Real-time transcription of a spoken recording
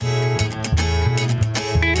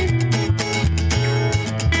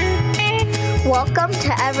Welcome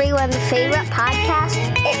to everyone's favorite podcast.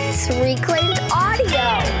 It's Reclaimed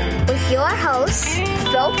Audio with your hosts,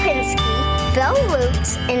 Phil Pinsky, Bill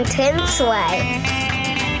Lutz, and Tim Sway.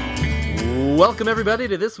 Welcome, everybody,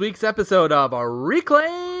 to this week's episode of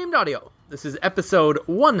Reclaimed Audio. This is episode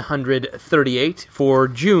 138 for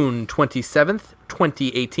June 27th,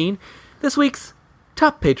 2018. This week's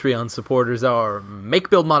top Patreon supporters are Make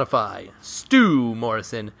Build Modify, Stu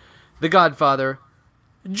Morrison, The Godfather,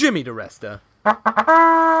 Jimmy DeResta,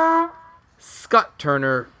 Scott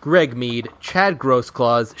Turner, Greg Mead, Chad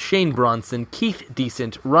Grossclaws, Shane Bronson, Keith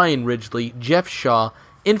Decent, Ryan Ridgely, Jeff Shaw,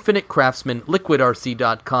 Infinite Craftsman,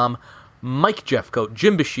 LiquidRC.com, Mike Jeffcoat,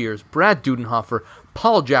 Jim Bashirs, Brad Dudenhofer,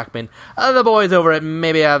 Paul Jackman, the boys over at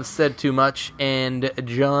Maybe I've Said Too Much, and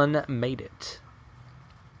John Made It.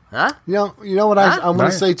 Huh? You know what I want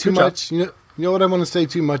to say too Good job. much? You know what I want to say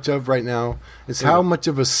too much of right now is how much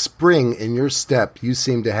of a spring in your step you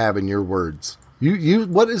seem to have in your words. You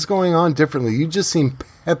what is going on differently? You just seem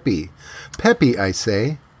peppy. Peppy, I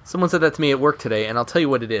say. Someone said that to me at work today, and I'll tell you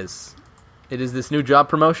what it is. It is this new job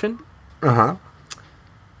promotion. Uh-huh.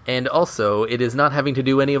 And also, it is not having to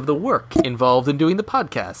do any of the work involved in doing the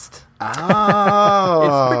podcast.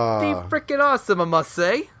 Oh. It's pretty freaking awesome, I must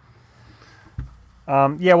say.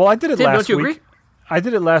 Yeah, well, I did it Tim, last don't you week. agree? I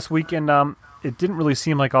did it last week, and it didn't really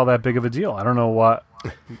seem like all that big of a deal. I don't know what.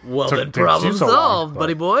 Well, Took- then took you problem so long, solved, but-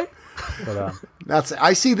 buddy boy. But,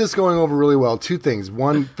 I see this going over really well. Two things.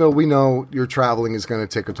 One, Phil, we know your traveling is going to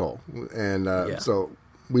take a toll. And so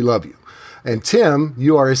we love you. And Tim,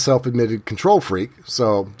 you are a self-admitted control freak.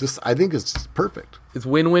 So I think it's perfect. It's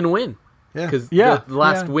win-win-win. Yeah. Because Yeah, the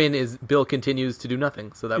last yeah. win is Bill continues to do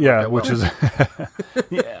nothing. So that worked yeah, out well. which is.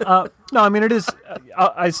 No, I mean it is.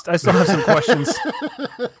 I still have some questions.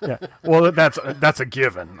 Yeah, well, that's a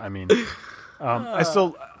given. I mean,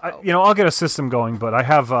 I'll get a system going, but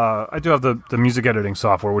I do have the music editing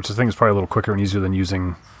software, which I think is probably a little quicker and easier than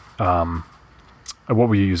using. What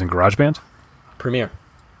were you using? GarageBand? Premiere.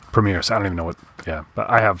 Premiere. So I don't even know what. Yeah, but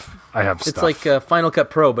I have It's stuff. like Final Cut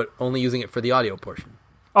Pro, but only using it for the audio portion.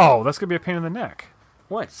 Oh, that's gonna be a pain in the neck.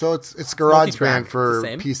 What? So it's multi-track. GarageBand for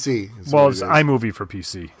It's the PC. is Well, what it's it is. iMovie for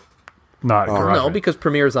PC, not GarageBand. No, because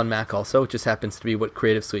Premiere is on Mac also. It just happens to be what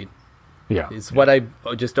Creative Suite yeah, is what I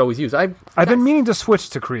just always use. I've been meaning to switch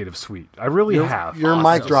to Creative Suite. I really have. Your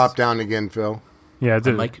mic dropped down again, Phil. Yeah, it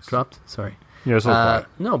did. Mic dropped. Sorry. Yeah, it's a little quiet.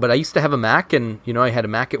 No, but I used to have a Mac, and I had a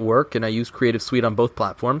Mac at work, and I used Creative Suite on both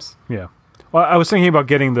platforms. Yeah. Well, I was thinking about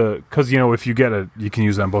getting because if you get you can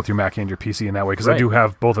use it on both your Mac and your PC in that way. Because I Right. do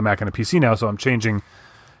have both a Mac and a PC now, so I'm changing.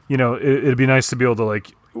 It'd be nice to be able to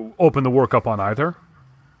open the work up on either.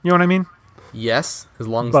 You know what I mean? Yes, as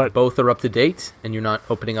long as But- both are up to date, and you're not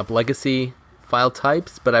opening up legacy file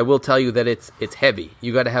types. But I will tell you that it's heavy.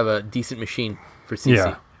 You got to have a decent machine for CC.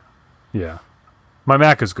 Yeah. Yeah. My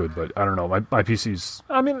Mac is good, but I don't know. My PC's.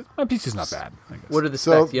 I mean, my PC's not bad. I guess. What are the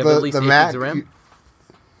So specs? You have at least the 8 Mac, gigs of RAM?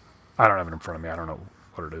 I don't have it in front of me. I don't know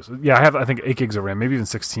what it is. Yeah, I have. I think 8 gigs of RAM, maybe even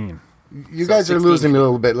 16. You guys are 16 losing me a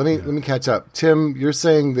little bit. Let me catch up. Tim, you're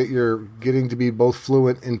saying that you're getting to be both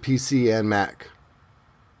fluent in PC and Mac.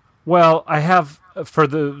 Well, I have for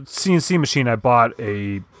the CNC machine. I bought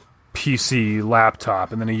a PC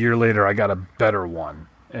laptop, and then a year later, I got a better one.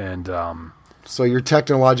 And So you're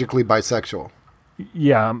technologically bisexual.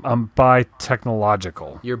 yeah, I'm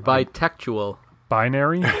bi-technological. You're bitextual.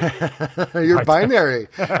 Binary? You're binary.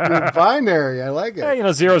 You're binary. I like it.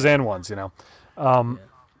 Yeah, zeros and ones,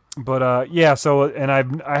 But yeah, so and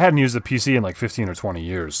I hadn't used a PC in like 15 or 20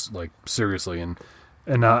 years, like seriously, and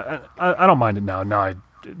I don't mind it now. No,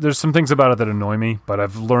 there's some things about it that annoy me, but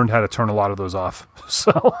I've learned how to turn a lot of those off.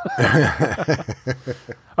 So, all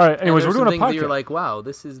right. Anyways, we're doing a things that podcast. you're like, wow,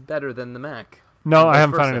 this is better than the Mac. No, And I vice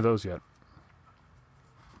haven't found versa. any of those yet.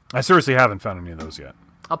 I seriously haven't found any of those yet.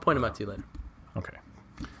 I'll point them out to you later. Okay.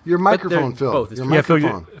 Your microphone, they're Phil. both. Your Yeah,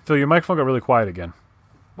 microphone. Phil, your microphone got really quiet again.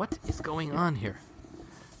 What is going on here?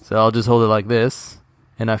 So I'll just hold it like this,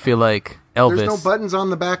 and I feel like Elvis. There's no buttons on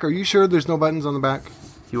the back. Are you sure there's no buttons on the back?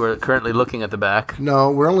 You are currently looking at the back. No,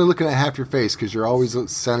 we're only looking at half your face because you're always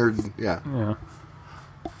centered. Yeah. Yeah.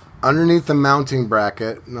 Underneath the mounting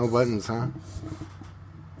bracket, no buttons, huh?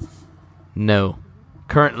 No.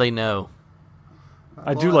 Currently, no.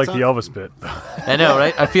 I do Well, like that's the Elvis bit. I know,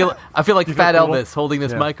 right? I feel like Fat cool? Elvis holding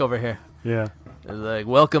this Yeah. mic over here. Yeah. It's like,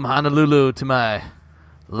 welcome Honolulu to my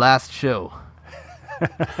last show.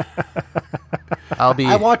 I'll be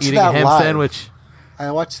I watched eating a that ham live. sandwich. I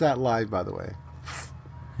watched that live, by the way.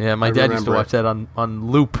 Yeah, my I dad used to remember watch that on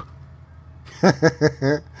loop.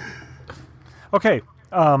 Okay.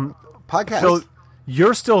 Podcast. So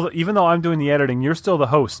You're still, even though I'm doing the editing, you're still the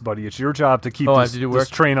host, buddy. It's your job to keep this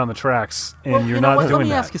train on the tracks, and you're not doing that. Let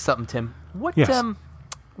me ask you something, Tim. What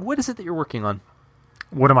is it that you're working on?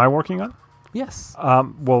 What am I working on? Yes.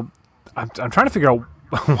 Well, I'm trying to figure out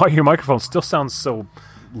why your microphone still sounds so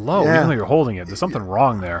low, even though you're holding it. There's something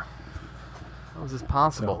wrong there. How is this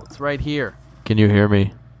possible? It's right here. Can you hear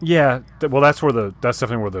me? Yeah. Well, that's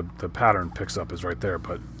definitely where the pattern picks up, is right there.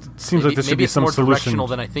 But it seems like there should be some solution. Maybe it's more directional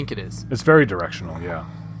than I think it is. It's very directional, yeah.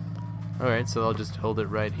 All right, so I'll just hold it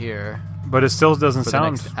right here. But it still doesn't for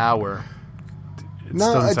sound. The next hour.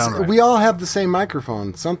 Right. We all have the same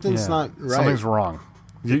microphone. Something's not right. Something's wrong.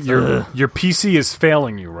 Your PC is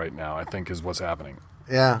failing you right now, I think, is what's happening.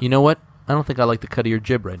 Yeah. You know what? I don't think I like the cut of your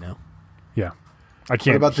jib right now. Yeah. I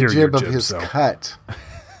can't What about hear the jib your of his cut?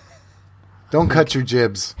 Don't cut your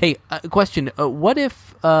jibs. Hey, question. What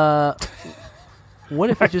if it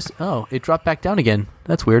just... Oh, it dropped back down again.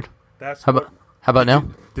 That's weird. How about now?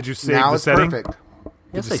 Did you save the setting? Now it's perfect.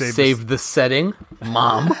 Yes, I saved the setting,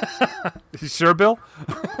 Mom. You sure, Bill?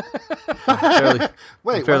 Wait,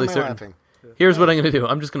 why am I laughing? Here's what I'm going to do.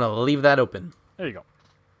 I'm just going to leave that open. There you go.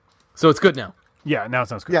 So it's good now? Yeah, now it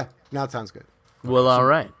sounds good. Yeah, now it sounds good. Well, all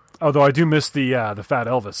right. Although I do miss the fat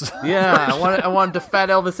Elvis. Yeah, I wanted to fat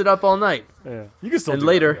Elvis it up all night. Yeah, you can still and do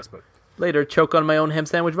later, that, I guess, but... later choke on my own ham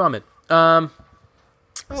sandwich vomit. Oh.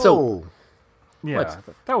 So yeah, what?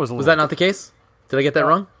 that was a little... Was that not the case? Did I get that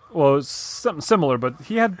wrong? Well, it was something similar, but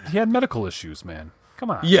he had medical issues, man.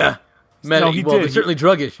 Come on. Yeah. No, he did. There's certainly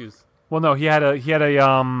drug issues. Well, no, he had a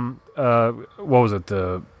what was it?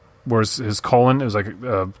 Where's his colon? It was like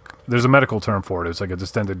there's a medical term for it. It was like a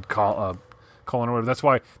distended colon or whatever. That's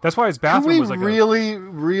why his bathroom was like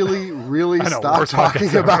really stop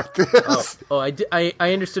talking about this. I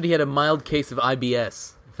understood he had a mild case of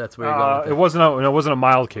IBS. If that's where you're going with that. It wasn't a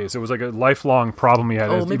mild case. It was like a lifelong problem he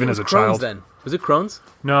had even as a child. Then. Was it Crohn's?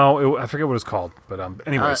 No, I forget what it's called. But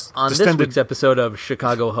anyways, on this week's episode of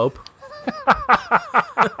Chicago Hope.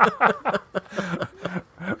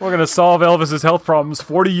 We're going to solve Elvis's health problems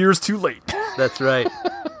 40 years too late. That's right.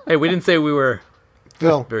 Hey, we didn't say we were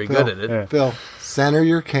very good at it. Yeah. Phil, center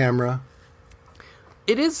your camera.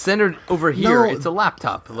 It is centered over here. It's a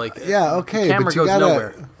laptop. Yeah, okay. The camera but you goes gotta,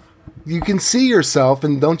 nowhere. You can see yourself,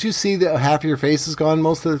 and don't you see that half of your face is gone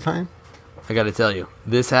most of the time? I got to tell you,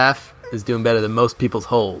 this half is doing better than most people's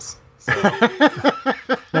holes. So.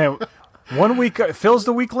 Man, 1 week, Phil's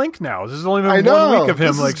the weak link now. This has only been 1 week of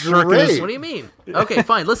him shirking his... What do you mean? Okay,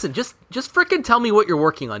 fine. Listen, just frickin' tell me what you're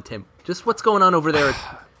working on, Tim. Just what's going on over there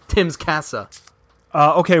at Tim's Casa.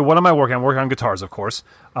 Okay, what am I working on? I'm working on guitars, of course.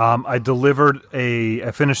 I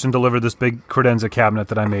finished and delivered this big credenza cabinet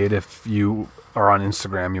that I made. If you are on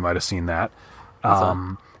Instagram, you might have seen that. It's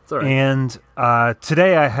all right. And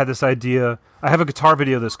today I had this idea. I have a guitar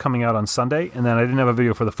video that's coming out on Sunday, and then I didn't have a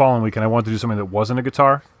video for the following week, and I wanted to do something that wasn't a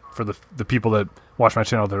guitar for the people that watch my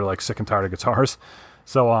channel that are like sick and tired of guitars.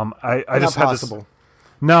 So I just had this.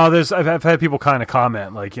 No, I've had people kind of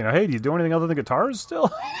comment like, hey, do you do anything other than guitars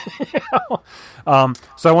still?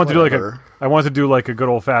 So I wanted to do like a good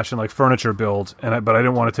old fashioned like furniture build, but I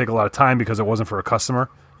didn't want to take a lot of time because it wasn't for a customer.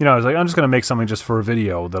 I was like, I'm just going to make something just for a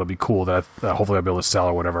video that'll be cool that hopefully I'll be able to sell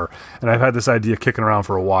or whatever. And I've had this idea kicking around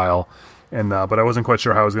for a while, but I wasn't quite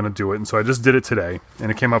sure how I was going to do it, and so I just did it today, and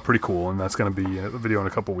it came out pretty cool. And that's going to be a video in a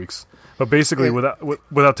couple weeks. But basically,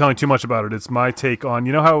 without telling too much about it, it's my take on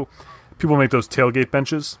how people make those tailgate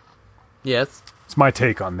benches. Yes, it's my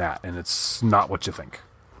take on that, and it's not what you think.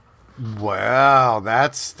 Wow,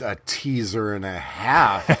 that's a teaser and a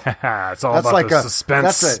half. It's all about the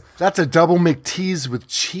suspense. That's a double McTease with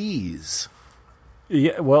cheese.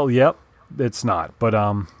 Yeah, well, yep, it's not. But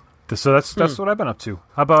so that's what I've been up to.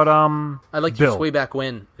 How about I liked Bill? Your way back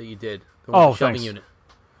when that you did. The one with the shelving unit.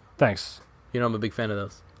 Thanks. I'm a big fan of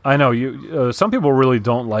those. I know you. Some people really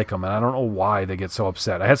don't like them, and I don't know why they get so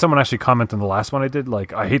upset. I had someone actually comment on the last one I did,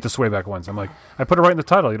 like, I hate the swayback ones. I'm like, I put it right in the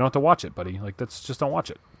title. You don't have to watch it, buddy. Like, just don't watch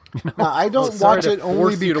it. No, I don't watch it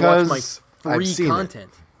only because free I've seen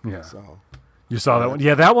content. Yeah. So. You saw that one?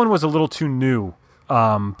 Yeah, that one was a little too new.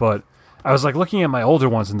 But I was like looking at my older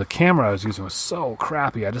ones, and the camera I was using was so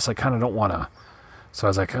crappy. I just kind of don't want to. So I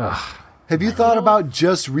was like, ugh. Have you thought about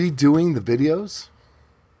just redoing the videos?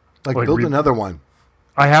 Like build another one.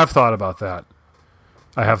 I have thought about that.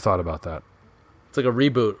 It's like a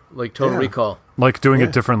reboot, like Total Recall. Like doing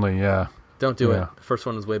it differently, yeah. Don't do it. The first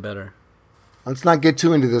one was way better. Let's not get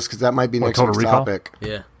too into this because that might be next week's topic.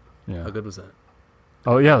 Yeah. How good was that?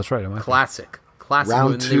 Oh, yeah, that's right. Classic.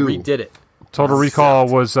 Round 2. They redid it. Total Recall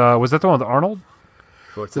was that the one with Arnold?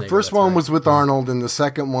 The first one was with Arnold, and the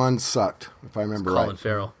second one sucked, if I remember right. Colin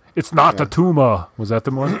Farrell. It's not the tumor. Was that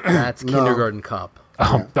the one? That's Kindergarten Cop.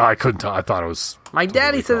 I couldn't tell. I thought it was. My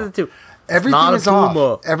daddy says it too. Everything is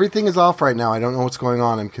off. Everything is off right now. I don't know what's going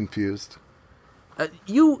on. I'm confused.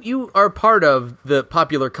 You are part of the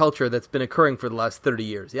popular culture that's been occurring for the last 30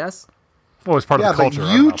 years, yes? Well, it's part of the culture.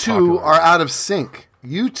 But you two are out of sync.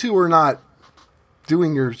 You two are not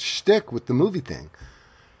doing your shtick with the movie thing.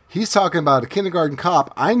 He's talking about a kindergarten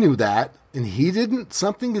cop. I knew that, and he didn't.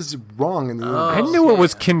 Something is wrong in the universe. I knew it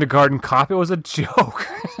was kindergarten cop. It was a joke.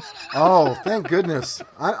 Oh, thank goodness.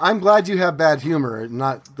 I'm glad you have bad humor, and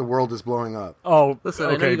not the world is blowing up. Oh, listen,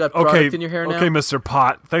 okay. I know you got product in your hair now. Okay, Mr.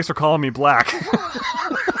 Pot. Thanks for calling me black.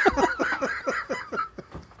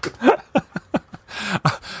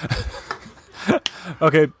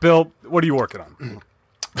 Okay, Bill, what are you working on?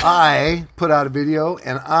 I put out a video,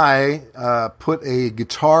 and I put a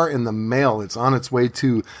guitar in the mail. It's on its way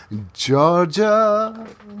to Georgia.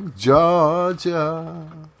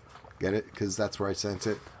 Get it? Because that's where I sent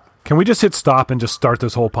it. Can we just hit stop and just start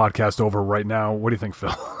this whole podcast over right now? What do you think,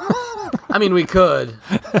 Phil? I mean, we could,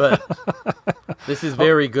 but this is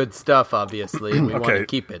very good stuff, obviously, and we want to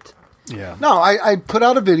keep it. Yeah. No, I put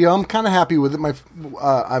out a video. I'm kind of happy with it.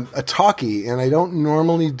 I'm a talkie, and I don't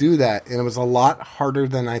normally do that, and it was a lot harder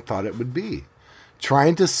than I thought it would be.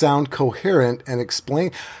 Trying to sound coherent and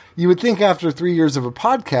explain. You would think after 3 years of a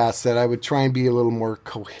podcast that I would try and be a little more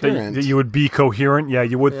coherent. That you would be coherent? Yeah,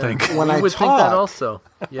 you would think. When you I would talk, think that also.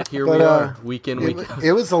 Yet here we are, week in, week out.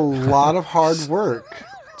 It was a lot of hard work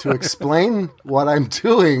to explain what I'm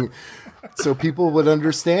doing so people would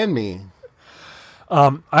understand me.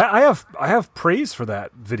 I have praise for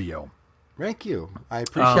that video. Thank you. I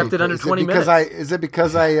appreciate kept it under 20 minutes. Is it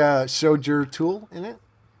because I showed your tool in it?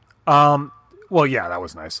 Well, yeah, that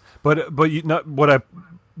was nice. But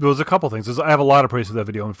there was a couple things. I have a lot of praise for that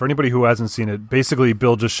video. And for anybody who hasn't seen it, basically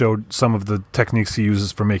Bill just showed some of the techniques he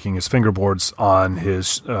uses for making his fingerboards on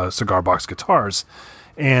his cigar box guitars.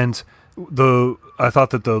 And I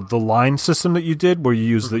thought that the line system that you did, where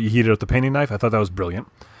you heated up the painting knife, I thought that was brilliant.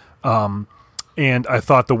 And I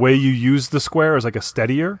thought the way you used the square as like a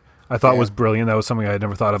steadier, I thought was brilliant. That was something I had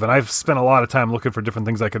never thought of. And I've spent a lot of time looking for different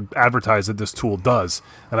things I could advertise that this tool does.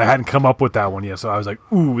 And I hadn't come up with that one yet. So I was like,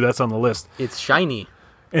 ooh, that's on the list. It's shiny.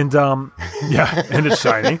 And, yeah, and it's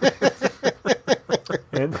shiny.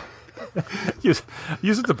 And use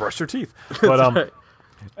it to brush your teeth. But,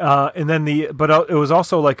 and then it was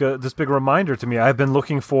also like this big reminder to me. I've been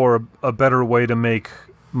looking for a better way to make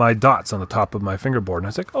my dots on the top of my fingerboard. And I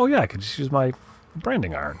was like, oh yeah, I could just use my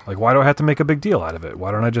branding iron. Like, why do I have to make a big deal out of it?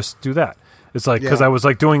 Why don't I just do that? It's like, because I was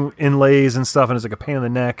like doing inlays and stuff, and it's like a pain in the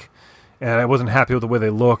neck, and I wasn't happy with the way they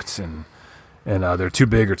looked, and they're too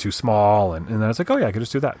big or too small, and then I was like, oh yeah, I could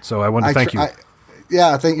just do that. So I wanted to thank you.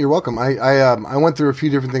 I think you're welcome. I went through a few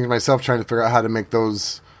different things myself trying to figure out how to make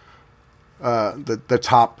those the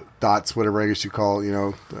top dots, whatever I guess you call,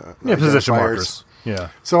 position markers. Yeah.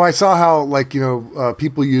 So I saw how,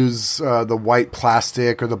 people use the white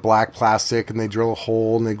plastic or the black plastic, and they drill a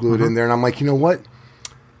hole and they glue it in there. And I'm like, you know what?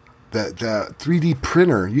 The 3D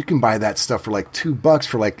printer, you can buy that stuff for like $2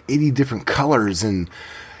 for like 80 different colors,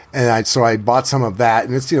 so I bought some of that,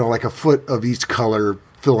 and it's like a foot of each color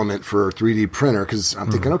filament for a 3D printer, because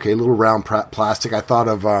I'm thinking, okay, a little round plastic. I thought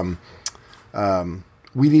of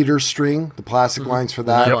Weed Eater string, the plastic lines for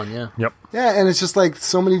that. Yep. Yeah, and it's just like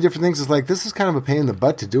so many different things. It's like, this is kind of a pain in the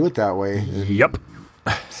butt to do it that way. Yep.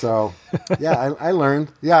 So, yeah, I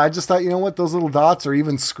learned. Yeah, I just thought, you know what, those little dots, or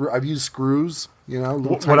even I've used screws,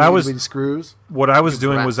 little tiny screws. What I was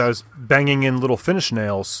doing was I was banging in little finish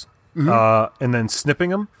nails and then snipping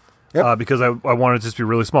them because I wanted it to just be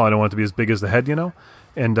really small. I don't want it to be as big as the head,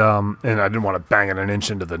 and I didn't want to bang it an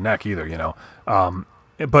inch into the neck either,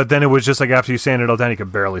 But then it was just like after you sand it all down, you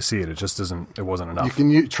could barely see it. It just wasn't enough. You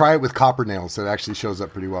can try it with copper nails. It actually shows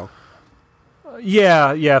up pretty well.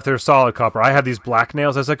 Yeah, if they're solid copper. I had these black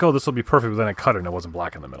nails. I was like, oh, this will be perfect. But then I cut it and it wasn't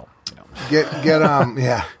black in the middle. Get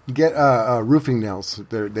roofing nails.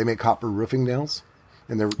 They make copper roofing nails,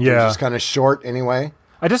 and they're just kind of short anyway.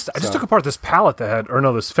 I just took apart this pallet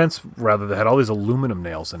this fence rather that had all these aluminum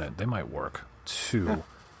nails in it. They might work too.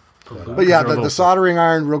 But yeah, the soldering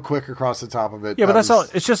iron real quick across the top of it. Yeah, but that's all.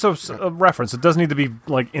 It's just a reference. It doesn't need to be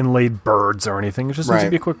like inlaid birds or anything. It just needs to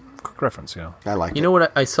be a quick reference. I like it. You know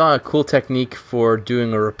what? I saw a cool technique for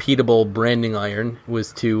doing a repeatable branding iron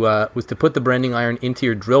was to put the branding iron into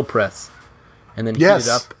your drill press, and then heat it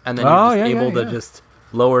up, and then you're just able to just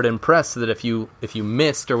lower it and press, so that if you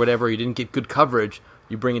missed or whatever, you didn't get good coverage,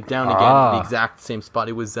 you bring it down again at the exact same spot.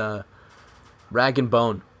 It was Rag and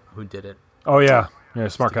Bone who did it. Oh yeah. Yeah,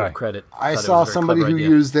 smart guy. Credit. I saw somebody who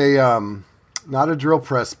used a not a drill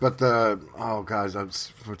press, but from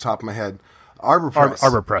the top of my head, Arbor Press.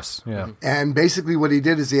 Arbor Press, yeah. And basically what he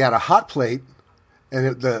did is he had a hot plate,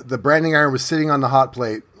 and the branding iron was sitting on the hot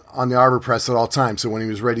plate on the Arbor Press at all times. So when he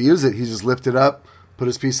was ready to use it, he just lifted up, put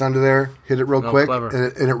his piece under there, hit it real quick,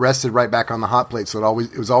 and it rested right back on the hot plate. So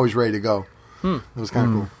it was always ready to go. It was kind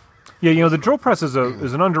of cool. Yeah, the drill press is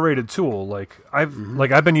an underrated tool. Like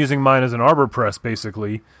I've been using mine as an Arbor Press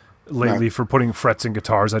basically lately for putting frets in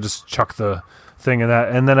guitars. I just chuck the thing in that,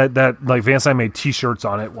 and then Vance and I made T-shirts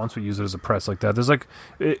on it once we use it as a press like that. There's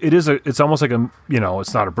it's almost like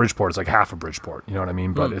it's not a Bridgeport, it's like half a Bridgeport, you know what I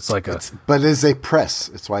mean? But it's like but it's a press.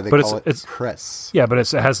 It's why they call it press. Yeah, but it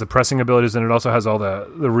has the pressing abilities, and it also has all the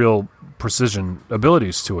real precision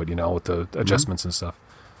abilities to it, with the adjustments and stuff.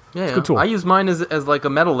 Yeah, it's a good tool. I use mine as like a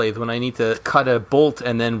metal lathe when I need to cut a bolt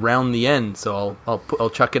and then round the end. So I'll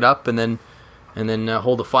chuck it up and then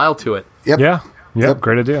hold a file to it. Yep. Yeah. Yep,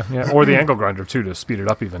 great idea. Yeah, or the angle grinder too to speed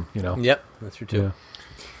it up even. Yep, that's true too. Yeah.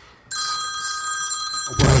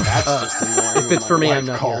 Well, that's just annoying. If it's for me, I'm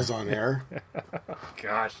not calls here. on air.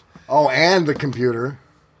 Gosh. Oh, and the computer.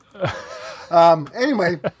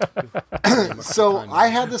 Anyway, so I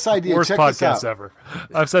had this idea. Worst Check podcast this out. ever.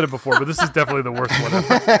 I've said it before, but this is definitely the worst one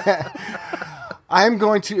ever. I'm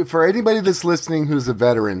going to, for anybody that's listening who's a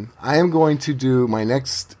veteran, I am going to do my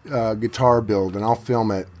next guitar build, and I'll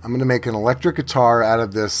film it. I'm going to make an electric guitar out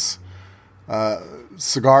of this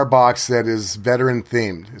cigar box that is veteran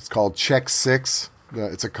themed. It's called Check 6.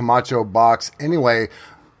 It's a Camacho box. Anyway,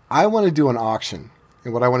 I want to do an auction.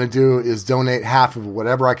 And what I want to do is donate half of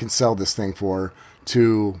whatever I can sell this thing for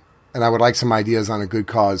to, and I would like some ideas on a good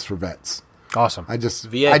cause for vets. Awesome. I just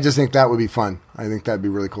think that would be fun. I think that'd be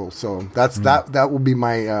really cool. So that will be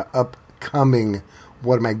my upcoming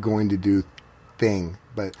what am I going to do thing.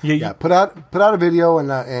 But put out a video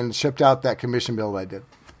and shipped out that commission build I did.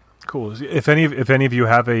 Cool. If any of you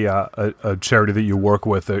have a charity that you work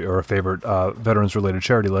with or a favorite veterans related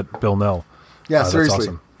charity, let Bill know. Yeah, seriously. That's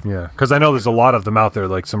awesome. Yeah, because I know there's a lot of them out there,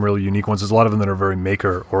 like some really unique ones. There's a lot of them that are very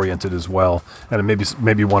maker oriented as well, and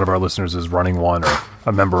maybe one of our listeners is running one or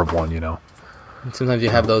a member of one. And sometimes you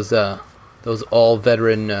have those all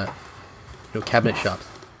veteran cabinet shops.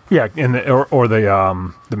 Yeah, or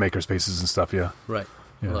the maker spaces and stuff. Yeah, right.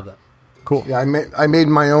 Yeah. I love that. Cool. Yeah, I made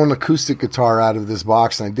my own acoustic guitar out of this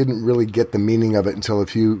box, and I didn't really get the meaning of it until a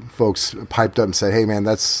few folks piped up and said, "Hey, man,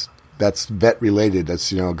 that's vet related.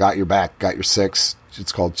 That's got your back, got your 6."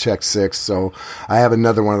 It's called Check 6. So I have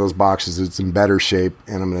another one of those boxes. It's in better shape,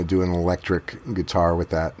 and I'm going to do an electric guitar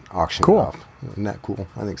with that auction off. Isn't that cool?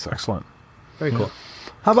 I think so. Excellent. Very cool.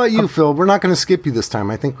 How about you, Phil? We're not going to skip you this time.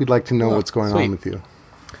 I think we'd like to know what's going on with you.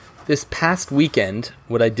 This past weekend,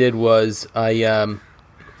 what I did was I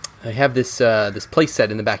have this play set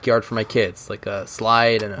in the backyard for my kids, like a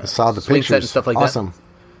slide and a swing set and stuff like that. Awesome.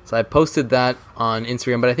 So I posted that on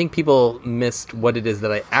Instagram, but I think people missed what it is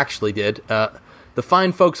that I actually did. The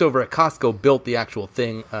fine folks over at Costco built the actual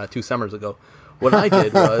thing 2 summers ago. What I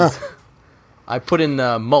did was I put in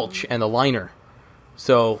the mulch and the liner.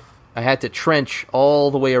 So I had to trench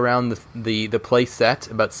all the way around the play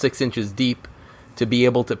set, about 6 inches deep, to be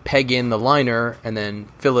able to peg in the liner and then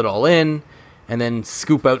fill it all in, and then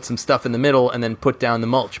scoop out some stuff in the middle and then put down the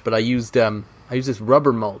mulch. But I used this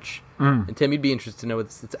rubber mulch. And Tim, you'd be interested to know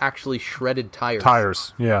it's actually shredded tires.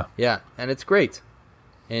 Tires, yeah. Yeah, and it's great.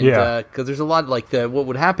 And because there's a lot what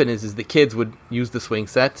would happen is the kids would use the swing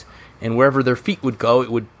set, and wherever their feet would go, it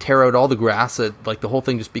would tear out all the grass. The whole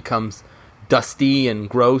thing just becomes dusty and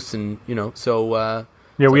gross, and so.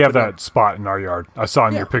 We have that spot in our yard. I saw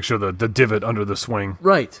in your picture the divot under the swing.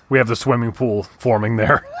 Right. We have the swimming pool forming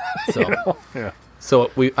there. So yeah.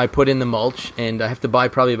 So I put in the mulch, and I have to buy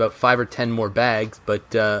probably about 5 or 10 more bags,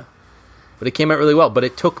 but it came out really well. But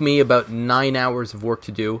it took me about 9 hours of work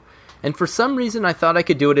to do. And for some reason, I thought I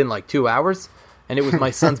could do it in like 2 hours. And it was my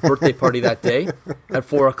son's birthday party that day at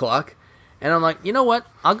 4 o'clock. And I'm like, you know what?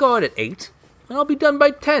 I'll go out at 8, and I'll be done by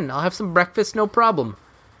 10. I'll have some breakfast, no problem.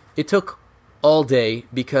 It took all day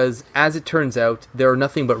because, as it turns out, there are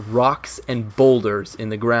nothing but rocks and boulders in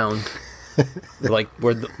the ground, like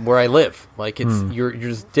where I live. Like you're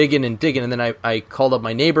just digging and digging. And then I called up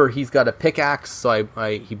my neighbor. He's got a pickaxe, so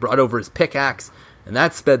he brought over his pickaxe, and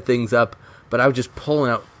that sped things up. But I was just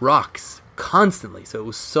pulling out rocks constantly, so it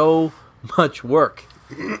was so much work.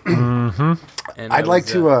 And I'd like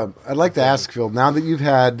to ask Phil, now that you've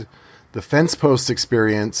had the fence post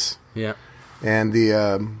experience, and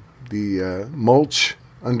the mulch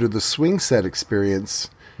under the swing set experience,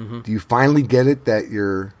 do you finally get it that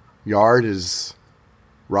your yard is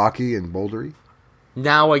rocky and bouldery?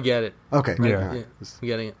 Now I get it. Okay, I'm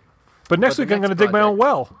getting it. But next week I'm going to dig my own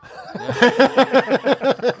well.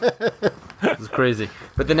 This is crazy.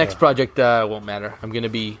 But the next project won't matter. I'm going to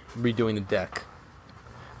be redoing the deck.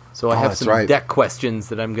 So I have some deck questions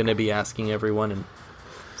that I'm going to be asking everyone and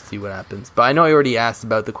see what happens. But I know I already asked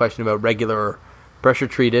about the question about regular or pressure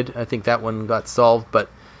treated. I think that one got solved. But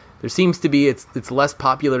there seems to be, it's less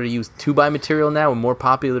popular to use 2x material now and more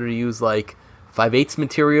popular to use like 5/8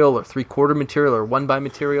 material or 3/4 material or 1x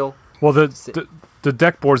material. Well, the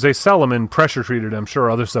deck boards, they sell them in pressure treated. I'm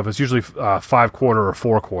sure other stuff. It's usually 5/4 or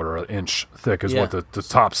 4/4 inch thick is what the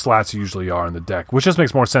top slats usually are in the deck, which just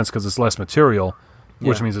makes more sense because it's less material,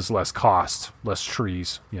 which means it's less cost, less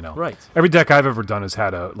trees. Right. Every deck I've ever done has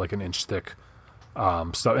had an inch thick.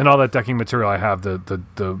 So and all that decking material I have, the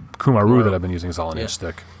Kumaru that I've been using is all an inch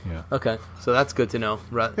thick. Yeah. Okay, so that's good to know.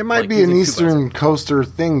 It might be an Eastern coaster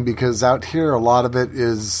thing because out here a lot of it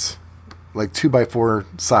is like 2x4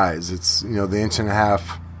 size. It's the 1.5 inch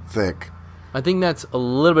thick. I think that's a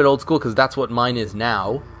little bit old school because that's what mine is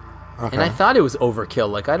now. Okay. And I thought it was overkill.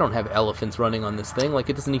 Like I don't have elephants running on this thing. Like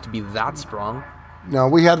it doesn't need to be that strong. No,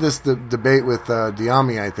 we had this debate with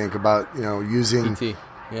Diami, I think, about using PT.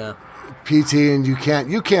 Yeah. PT, and you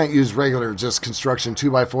can't use regular just construction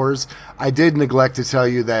 2x4s. I did neglect to tell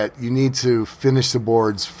you that you need to finish the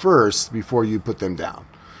boards first before you put them down.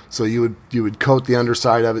 So you would coat the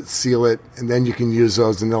underside of it, seal it, and then you can use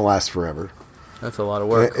those, and they'll last forever. That's a lot of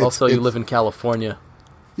work. Also, you live in California.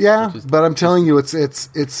 Yeah, but I'm telling you, it's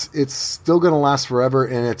still going to last forever,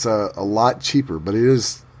 and it's a lot cheaper. But it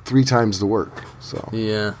is 3 times the work. So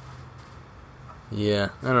yeah,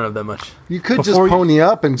 I don't have that much. You could just pony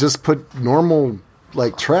up and just put normal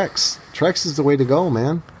like Trex. Trex is the way to go,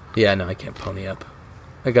 man. Yeah, no, I can't pony up.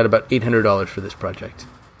 I got about $800 for this project.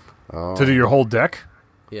 Oh. To do your whole deck?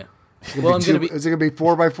 Yeah. Well, is it going to be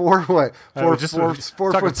 4x4? What? 4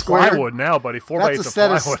 foot square? Plywood now, buddy. 4x8. That's a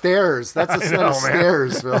set of stairs. That's a set of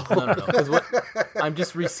stairs, Phil. No. I'm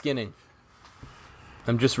just reskinning.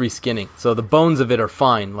 So the bones of it are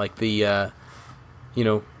fine. Like the,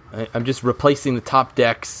 I'm just replacing the top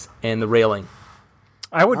decks and the railing.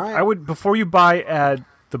 I would before you buy at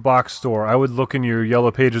the box store, I would look in your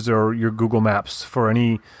Yellow Pages or your Google Maps for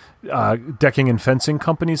any decking and fencing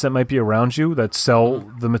companies that might be around you that sell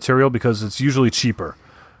the material because it's usually cheaper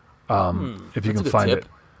if you can find tip.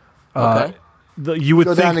 it. Okay. You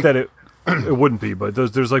would think that it wouldn't be, but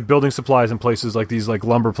there's like building supplies and places like these, like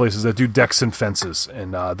lumber places that do decks and fences,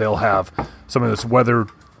 and they'll have something that's weather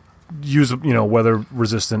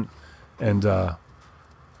resistant, and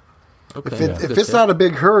if it's not a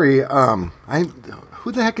big hurry,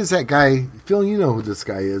 who the heck is that guy? Phil, you know who this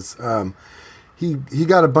guy is. He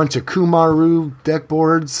got a bunch of Kumaru deck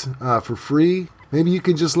boards for free. Maybe you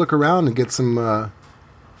could just look around and get some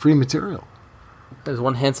free material. There's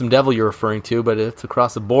one handsome devil you're referring to, but it's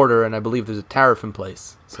across the border, and I believe there's a tariff in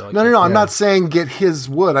place. So no. I'm not saying get his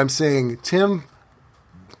wood. I'm saying Tim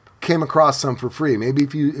came across some for free. Maybe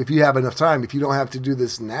if you have enough time, if you don't have to do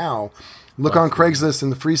this now, look on Craigslist in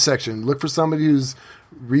the free section. Look for somebody who's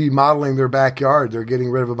remodeling their backyard. They're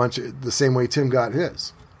getting rid of a bunch of the same way Tim got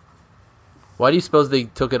his. Why do you suppose they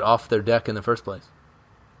took it off their deck in the first place?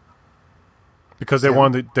 Because they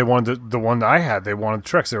wanted the one that I had. They wanted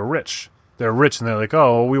Trex. They were rich. They're rich, and they're like,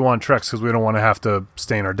 oh, we want Trex because we don't want to have to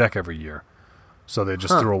stain our deck every year. So they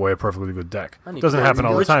just threw away a perfectly good deck. It doesn't happen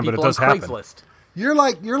all the time, but it does happen. You're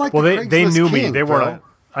like well, they knew me. They weren't.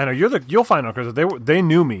 I know you'll find out because they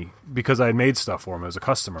knew me because I made stuff for them as a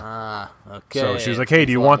customer. Okay. So she was like, hey,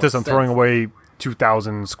 do you want this? I'm throwing away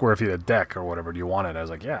 2,000 square feet of deck or whatever. Do you want it? I was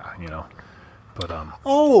like, yeah, But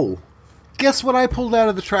oh, guess what I pulled out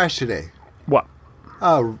of the trash today? What?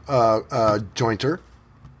 Jointer.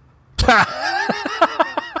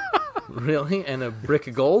 Really? And a brick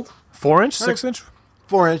of gold? 4 inch, 6 inch?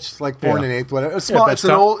 4 inch, like 4 1/8, whatever.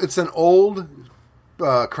 Small. It's an old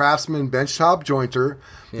Craftsman benchtop jointer.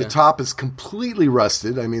 The top is completely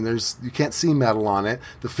rusted. I mean, you can't see metal on it.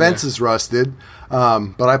 The fence is rusted.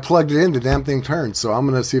 But I plugged it in. The damn thing turned. So I'm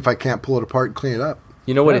going to see if I can't pull it apart and clean it up.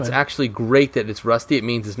 You know what? It's actually great that it's rusty. It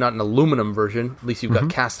means it's not an aluminum version. At least you've got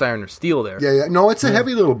cast iron or steel there. Yeah. No, it's a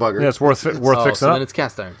heavy little bugger. Yeah, it's worth fixing so up. Then it's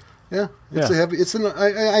cast iron. Yeah, it's a heavy.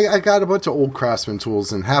 I got a bunch of old Craftsman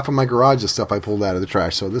tools, and half of my garage is stuff I pulled out of the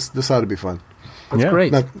trash. So this ought to be fun. That's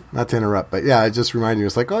great. Not to interrupt, but yeah, it just reminded me.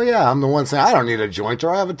 It's like, oh yeah, I'm the one saying I don't need a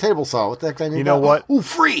jointer. I have a table saw. What the heck do I need? You know what? Ooh,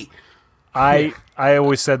 free. I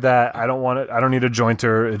always said that I don't want it. I don't need a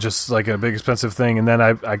jointer. It's just like a big expensive thing. And then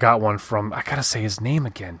I got one from, I gotta say his name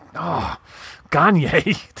again. Oh,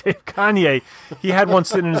 Gagne, Dave Gagne. He had one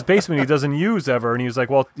sitting in his basement he doesn't use ever. And he was like,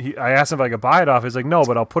 well, I asked him if I could buy it off. He's like, no,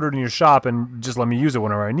 but I'll put it in your shop and just let me use it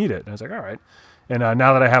whenever I need it. And I was like, all right. And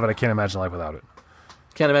now that I have it, I can't imagine life without it.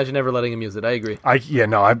 Can't imagine ever letting him use it. I agree. I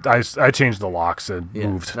changed the locks and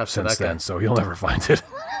moved since then, so you'll never find it.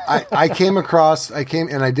 I came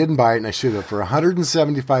and I didn't buy it, and I should have, for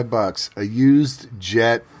 $175, a used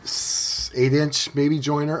Jet 8-inch maybe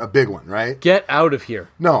joiner, a big one, right? Get out of here.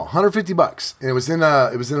 No, $150, and it was in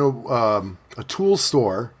a tool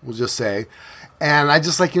store, we'll just say, and I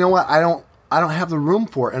just like, you know what? I don't have the room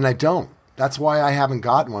for it, and I don't. That's why I haven't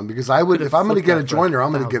gotten one, because I would, if I'm going to get a joiner,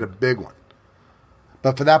 I'm going to get a big one.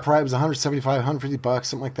 But for that price, it was $175, $150,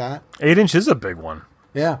 something like that. 8-inch is a big one.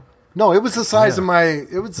 Yeah. No, it was the size of my.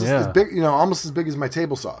 It was just as big, almost as big as my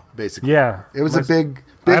table saw, basically. Yeah, it was a big.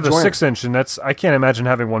 I have joiner. a 6-inch, and I can't imagine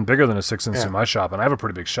having one bigger than a 6-inch in my shop, and I have a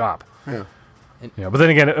pretty big shop. Yeah. But then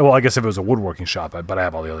again, well, I guess if it was a woodworking shop, but I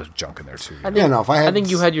have all the other junk in there too. I think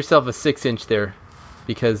you had yourself a 6-inch there,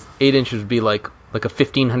 because 8 inches would be like a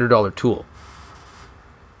 $1,500 tool.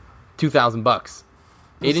 $2,000.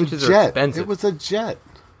 8 inches are expensive. It was a Jet.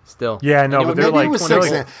 Still, yeah, no, but they're like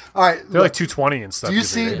all right. They're like $220 and stuff. Do you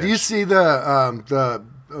see the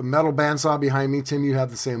metal bandsaw behind me, Tim? You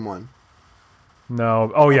have the same one.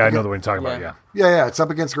 No. Oh yeah, I know the one you're talking about. Yeah. It's up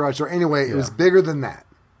against the garage door. Anyway, it was bigger than that.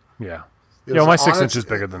 Yeah. My 6-inch is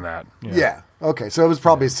bigger than that. Yeah. Okay, so it was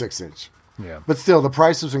probably a 6-inch. Yeah. But still, the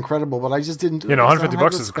price was incredible. But I just didn't.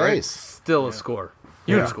 $150 is great. Still a score.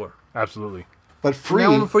 Huge score. Absolutely. But free.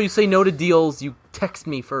 Now, before you say no to deals, you text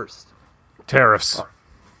me first. Tariffs.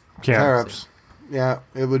 Tariffs. Yeah,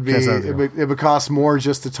 it would be. It would cost more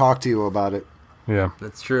just to talk to you about it. Yeah,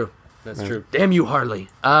 that's true. That's true. Damn you, Harley.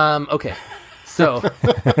 Okay, so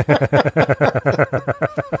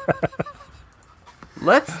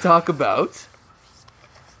let's talk about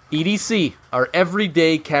EDC, our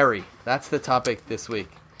everyday carry. That's the topic this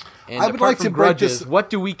week. And I would like to break this.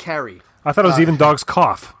 What do we carry? I thought it was even dogs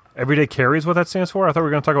cough. Everyday carry is what that stands for. I thought we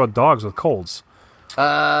were going to talk about dogs with colds.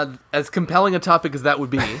 As compelling a topic as that would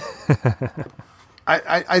be.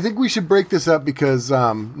 I think we should break this up because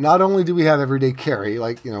not only do we have everyday carry,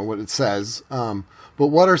 like what it says, but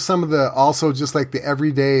what are some of the also just like the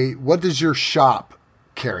everyday? What does your shop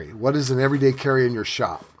carry? What is an everyday carry in your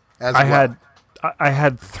shop? I had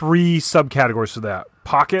 3 subcategories for that: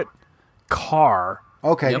 pocket, car.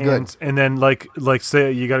 Okay, good. And then like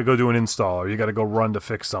say you got to go do an install or you got to go run to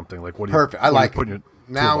fix something. Like what do you? Perfect. I like it.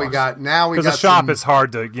 Now we got because the shop is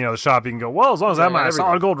hard to the shop you can go well as long as I have my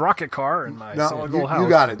solid gold rocket car and my solid gold house. You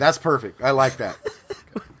got it. That's perfect. I like that.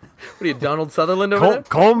 What are you, Donald Sutherland over there?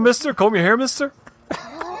 Comb your hair, mister.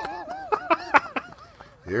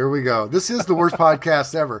 Here we go. This is the worst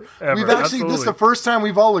podcast ever. We've actually this is the first time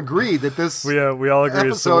we've all agreed that this we all agree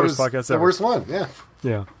it's the worst podcast ever. The worst one. Yeah.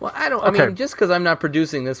 Yeah. Well, I mean, just because I'm not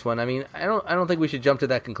producing this one, I mean, I don't think we should jump to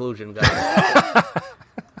that conclusion, guys.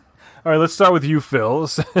 All right, let's start with you, Phil,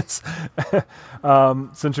 since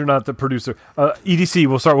you're not the producer. EDC,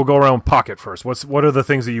 we'll go around pocket first. What are the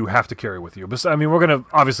things that you have to carry with you? I mean, we're going to,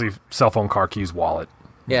 obviously, cell phone, car keys, wallet.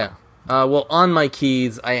 Yeah. Well, on my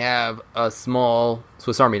keys, I have a small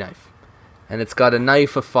Swiss Army knife. And it's got a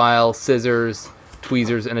knife, a file, scissors,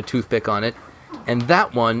 tweezers, and a toothpick on it. And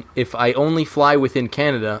that one, if I only fly within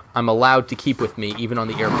Canada, I'm allowed to keep with me, even on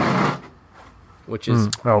the airplane. Which is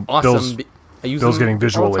awesome. Bill's getting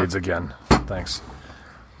visual aids again. Thanks.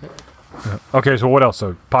 Yeah. Okay, so what else?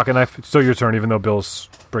 So pocket knife. It's still your turn, even though Bill's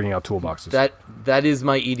bringing out toolboxes. That is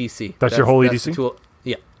my EDC. That's your whole EDC? Tool.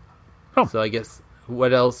 Yeah. Oh. So I guess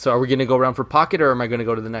what else? So are we going to go around for pocket, or am I going to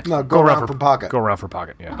go to the next? No, one? go around for pocket. Go around for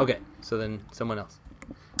pocket. Yeah. Okay. So then someone else.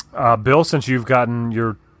 Bill, since you've gotten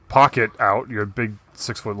your pocket out, your big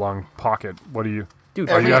 6-foot long pocket, what do you? Dude,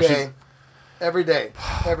 every day.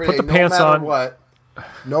 Put the pants on.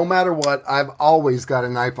 No matter what, I've always got a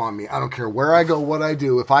knife on me. I don't care where I go, what I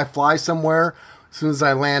do. If I fly somewhere, as soon as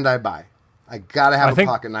I land, I buy. I gotta have a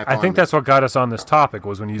pocket knife on me. I think that's what got us on this topic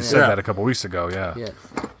was when you said that a couple weeks ago. Yeah. Yes.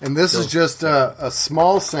 And this is just a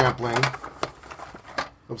small sampling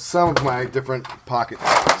of some of my different pocket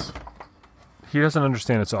knives. He doesn't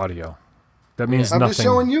understand it's audio. That means I'm nothing. just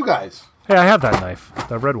showing you guys. Hey, I have that knife,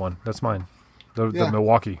 that red one. That's mine. The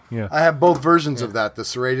Milwaukee. Yeah. I have both versions of that: the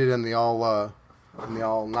serrated and the all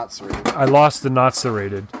not serrated. I lost the not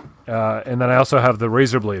serrated, and then I also have the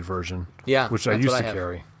razor blade version. Yeah, which I used to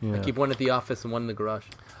carry. Yeah. I keep one at the office and one in the garage.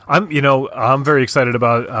 I'm very excited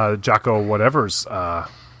about Jocko whatever's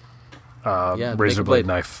razor blade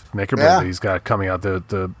knife maker blade that he's got coming out.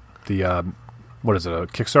 The what is it? A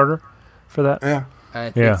Kickstarter for that? Yeah. I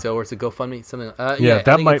think so, or it's a GoFundMe, something.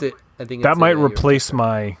 That might replace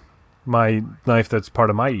my knife that's part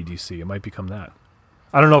of my EDC. It might become that.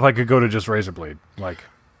 I don't know if I could go to just razor blade,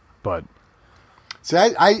 but See,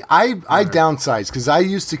 I downsized because I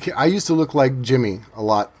used to look like Jimmy a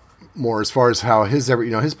lot more as far as how his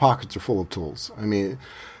pockets are full of tools. I mean,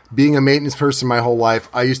 being a maintenance person my whole life,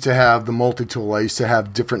 I used to have the multi-tool. I used to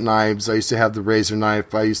have different knives. I used to have the razor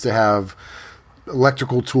knife. I used to have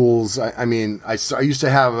electrical tools. I used to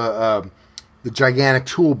have the gigantic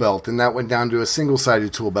tool belt, and that went down to a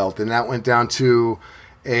single-sided tool belt, and that went down to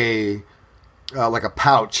like a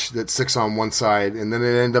pouch that sticks on one side, and then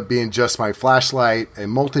it ended up being just my flashlight, a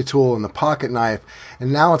multi-tool, and the pocket knife.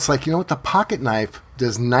 And now it's like, you know what? The pocket knife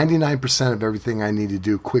does 99% of everything I need to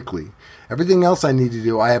do quickly. Everything else I need to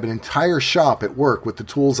do, I have an entire shop at work with the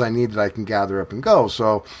tools I need that I can gather up and go.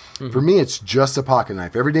 So for me, it's just a pocket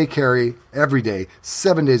knife. Everyday carry, every day,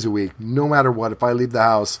 7 days a week, no matter what. If I leave the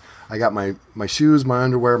house, I got my shoes, my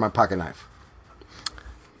underwear, my pocket knife.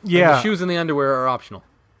 Yeah. And the shoes and the underwear are optional.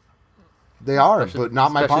 They are, but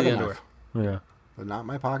not my pocket knife. Yeah. But not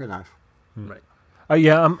my pocket knife. Right.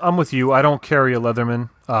 Yeah, I'm with you. I don't carry a Leatherman.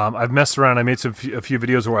 I've messed around. I made a few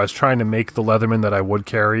videos where I was trying to make the Leatherman that I would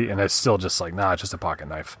carry, and it's still just like, it's just a pocket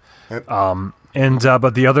knife. Yep.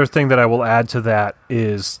 But the other thing that I will add to that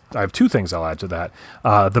is, I have two things I'll add to that.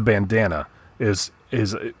 The bandana is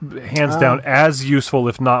hands down as useful,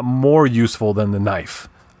 if not more useful than the knife.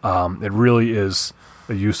 It really is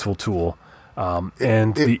a useful tool.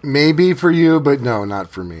 It may be for you, but no, not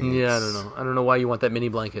for me. Yeah, I don't know. I don't know why you want that mini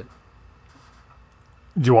blanket.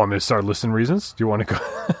 Do you want me to start listing reasons? Do you want to go?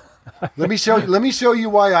 Let me show you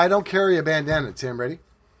why I don't carry a bandana. Tim, ready?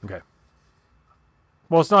 Okay.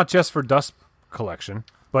 Well, it's not just for dust collection,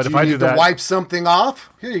 but if I do need that, to wipe something off,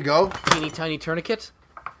 here you go. Teeny tiny tourniquet.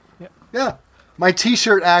 Yeah. My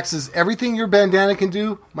T-shirt acts as everything your bandana can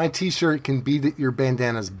do. My T-shirt can be your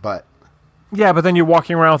bandana's butt. Yeah, but then you're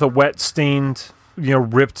walking around with a wet, stained,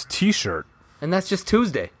 ripped T-shirt, and that's just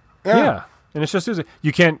Tuesday. Yeah. And it's just Tuesday.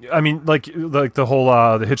 You can't. I mean, like the whole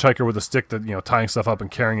the hitchhiker with a stick that tying stuff up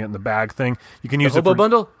and carrying it in the bag thing. You can use the hobo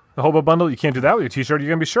bundle. The hobo bundle. You can't do that with your T-shirt. You're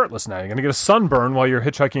gonna be shirtless now. You're gonna get a sunburn while you're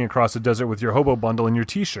hitchhiking across the desert with your hobo bundle and your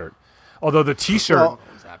T-shirt. Although the T-shirt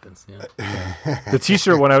happens. The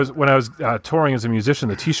T-shirt when I was touring as a musician,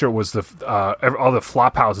 the T-shirt was all the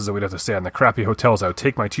flop houses that we'd have to stay at in the crappy hotels. I would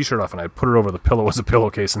take my T-shirt off and I'd put it over the pillow as a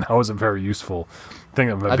pillowcase, and that was a very useful thing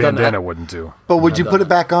that a bandana wouldn't do. But would you put it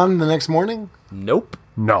back on the next morning? Nope.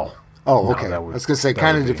 No. Oh, okay. I was going to say,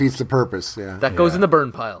 kind of defeats the purpose. Yeah. That goes in the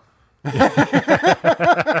burn pile.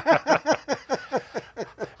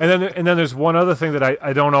 And then there's one other thing that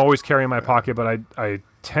I don't always carry in my pocket, but I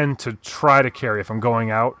tend to try to carry if I'm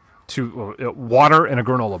going out to water and a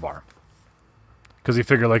granola bar. Because you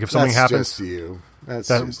figure, like, if something happens, just you. That's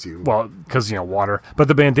just you. Well, because water. But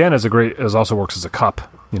the bandana also works as a cup.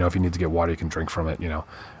 If you need to get water, you can drink from it.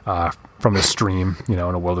 From the stream. In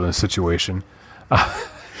a wilderness situation.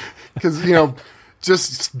 Because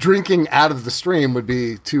just drinking out of the stream would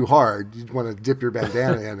be too hard. You'd want to dip your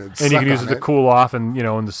bandana in and you can use it to cool off and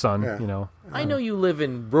in the sun. Yeah. I know you live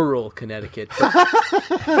in rural Connecticut, but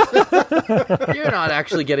you're not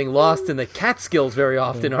actually getting lost in the Catskills very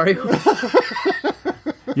often, are you?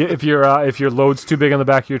 Yeah, if your load's too big on the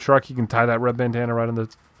back of your truck, you can tie that red bandana right on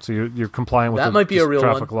the. So you're compliant with might be a real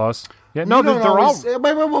traffic one. laws. Yeah, no, they're all.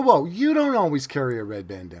 Whoa! You don't always carry a red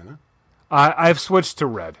bandana. I've switched to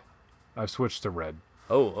red.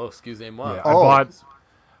 Oh, excuse me. Wow. Yeah,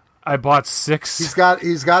 I bought 6. He's got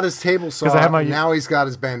his table saw. Now he's got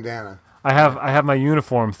his bandana. I have my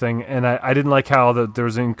uniform thing, and I didn't like how there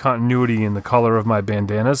was incontinuity in the color of my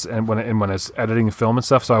bandanas, and when I was editing film and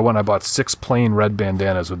stuff, so I bought 6 plain red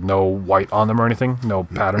bandanas with no white on them or anything, no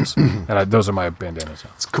patterns, and those are my bandanas.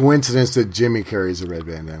 It's coincidence that Jimmy carries a red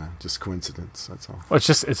bandana. Just coincidence. That's all. Well,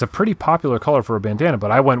 it's a pretty popular color for a bandana,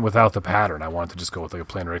 but I went without the pattern. I wanted to just go with like a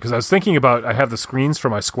plain red because I was thinking about I have the screens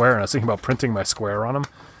for my square, and I was thinking about printing my square on them.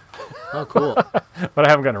 Oh, cool. But I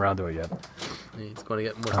haven't gotten around to it yet. He's going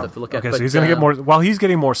to get more stuff to look at. Okay, so he's going to get more. While he's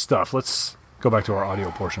getting more stuff, let's go back to our audio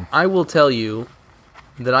portion. I will tell you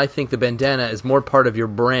that I think the bandana is more part of your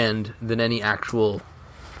brand than any actual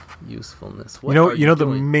usefulness.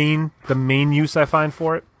 The main use I find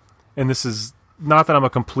for it, and this is not that I'm a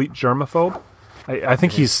complete germaphobe. I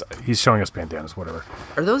think he's showing us bandanas, whatever.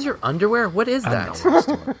 Are those your underwear? What is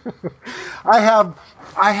that?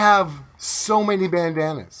 I have so many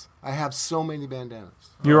bandanas.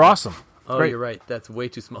 You're awesome. Oh, Great. You're right. That's way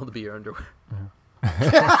too small to be your underwear.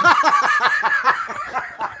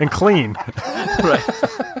 And clean. Right.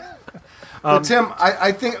 Well, Tim,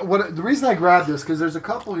 I think the reason I grabbed this because there's a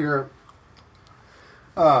couple here.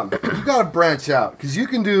 You got to branch out because you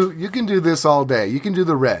can do this all day. You can do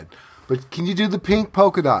the red, But can you do the pink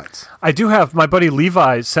polka dots? I do have, my buddy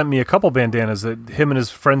Levi sent me a couple bandanas that him and his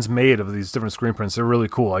friends made of these different screen prints. They're really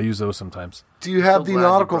cool. I use those sometimes. Do you have So the glad you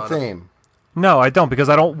nautical brought it. theme? No, I don't, because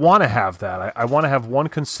I don't want to have that. I want to have one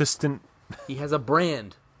consistent, He has a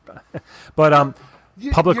brand. but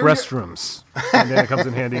public you're- restrooms. Bandana comes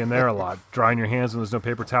in handy in there a lot. Drying your hands when there's no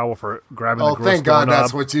paper towel for grabbing the Oh, gross thank God doorknob.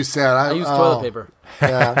 that's what you said. I use toilet paper.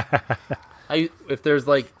 Yeah. If there's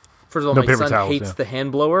like, first of all, No my paper son towels, hates yeah. the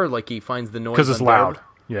hand blower. Like he finds the noise Because it's unbearable. loud.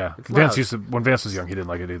 Yeah. It's Vance loud. used to, when Vance was young, he didn't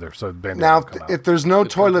like it either. So bandana Now, would come out. if there's no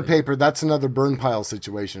Good toilet company. paper, that's another burn pile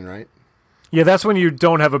situation, right? Yeah, that's when you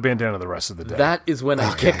don't have a bandana the rest of the day. That is when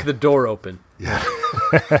I kick the door open. Yeah.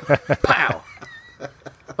 Pow.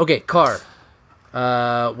 Okay, car.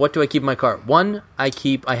 What do I keep in my car? One, I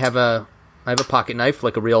have a pocket knife,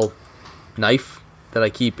 like a real knife that I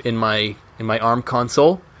keep in my arm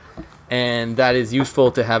console, and that is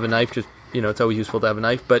useful to have a knife. Just it's always useful to have a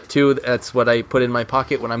knife. But two, that's what I put in my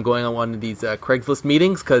pocket when I'm going on one of these Craigslist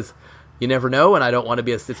meetings, because you never know, and I don't want to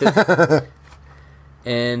be a statistic.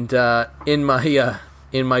 And in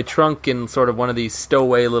my trunk, in sort of one of these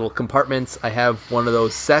stowaway little compartments, I have one of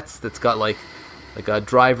those sets that's got like a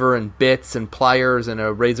driver and bits and pliers and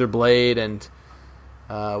a razor blade and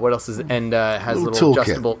what else is it? And has Little little toolkit.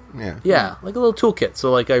 adjustable, Yeah. like a little toolkit.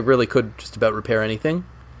 So like I really could just about repair anything.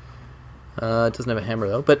 It doesn't have a hammer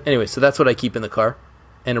though. But anyway, so that's what I keep in the car,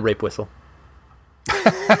 and a rape whistle.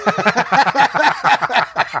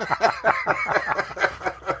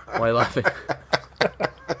 Why laughing?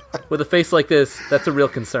 With a face like this, that's a real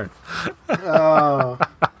concern.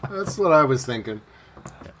 That's what I was thinking.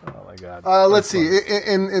 Oh my God. Let's see.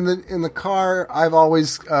 In the car, I've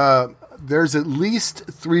always there's at least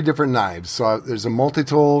 3 different knives. So there's a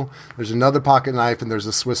multi-tool, there's another pocket knife, and there's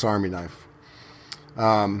a Swiss Army knife.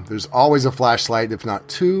 There's always a flashlight, if not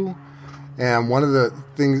 2. And one of the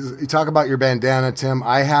things you talk about your bandana, Tim,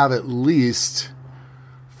 I have at least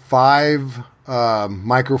 5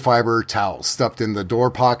 microfiber towels stuffed in the door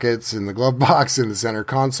pockets, in the glove box, in the center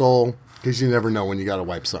console, because you never know when you got to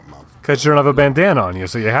wipe something up. Because you don't have a bandana on you,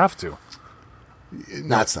 so you have to.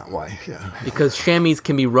 That's not why. Yeah. Because chamois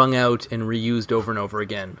can be wrung out and reused over and over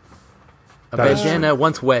again. A That is bandana,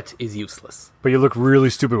 once wet, is useless. But you look really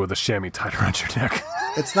stupid with a chamois tied around your neck.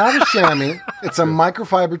 It's not a chamois. It's a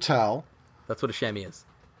microfiber towel. That's what a chamois is.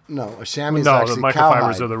 No, a chamois is No, the actually microfibers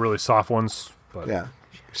cowhide. are the really soft ones. But Yeah.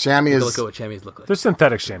 Chamois Look is... at what chamois look like. there's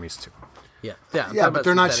synthetic chamois too. Yeah, I'm Yeah, talking but about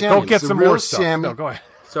they're not synthetic chamois. Don't get the some real more stuff. chamois- No, go ahead.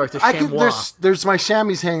 Sorry, it's a I can, chamois. there's my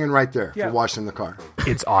chamois hanging right there Yeah. for washing the car.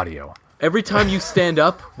 It's audio. Every time you stand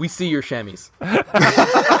up, we see your chamois.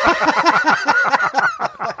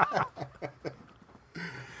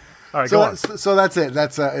 All right, go So, on. so that's it.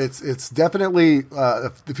 That's it's definitely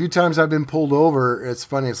the few times I've been pulled over. It's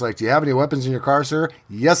funny. It's like, do you have any weapons in your car, sir?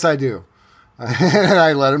 Yes, I do. And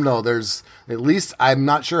I let him know there's at least, I'm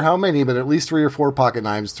not sure how many, but at least 3 or 4 pocket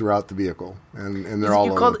knives throughout the vehicle, and they're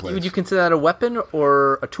all over the place. Would you consider that a weapon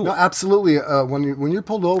or a tool? No, absolutely. When you're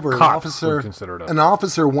pulled over, Cop would consider it a- an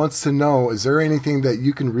officer wants to know, is there anything that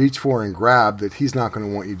you can reach for and grab that he's not going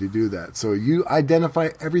to want you to do that? So you identify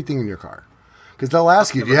everything in your car. Because they'll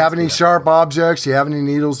ask you, do you have any sharp objects? Do you have any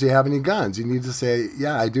needles? Do you have any guns? You need to say,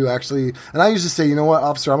 yeah, I do actually. And I usually say, you know what,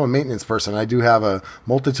 officer, I'm a maintenance person. I do have a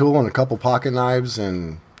multi-tool and a couple pocket knives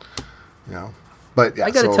and, But yeah, I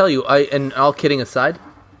got to tell you, and all kidding aside,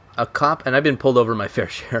 a cop, and I've been pulled over my fair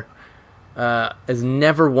share, has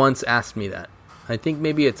never once asked me that. I think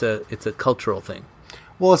maybe it's a cultural thing.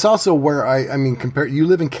 Well, it's also where I mean, you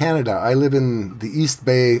live in Canada. I live in the East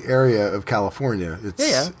Bay area of California. Yeah.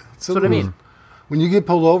 It's That's what I mean. When you get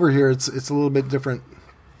pulled over here, it's a little bit different.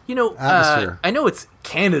 Atmosphere. I know it's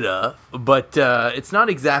Canada, but it's not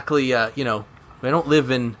exactly, I don't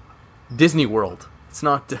live in Disney World. It's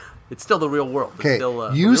not, it's still the real world. It's Okay,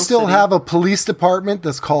 still, you real still city. have a police department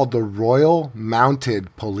that's called the Royal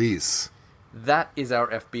Mounted Police. That is our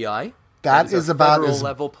FBI. That is our about federal as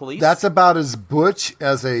level police. That's about as butch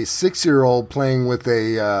as a 6-year-old playing with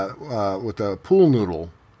a pool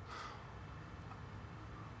noodle.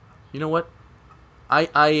 You know what?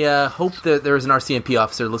 I hope that there is an RCMP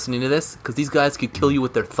officer listening to this, because these guys could kill you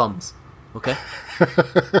with their thumbs. Okay? By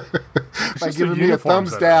just giving the me a uniforms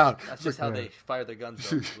thumbs that down. That's just how they fire their guns.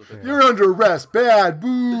 Though, with their- You're under arrest. Bad.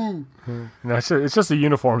 Boo. No, it's just the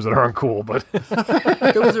uniforms that aren't cool, but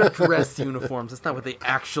Those are dress uniforms. That's not what they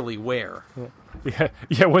actually wear.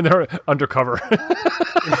 yeah, when they're undercover.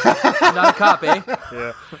 Not a cop, eh?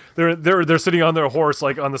 Yeah, they're sitting on their horse,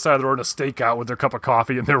 like on the side of the road in a stakeout with their cup of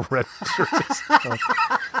coffee and their red shirts.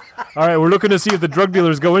 All right, we're looking to see if the drug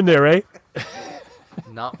dealers go in there, eh?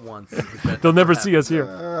 Not once. They'll never see us here.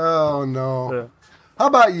 Oh, no. Yeah. How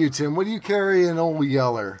about you, Tim? What do you carry in Old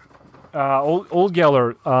Yeller? Old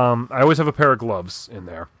Yeller. I always have a pair of gloves in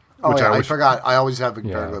there. Oh, yeah, I forgot. I always have a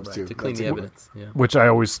pair of gloves, too. To clean the evidence. Yeah. Which I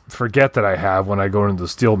always forget that I have when I go into the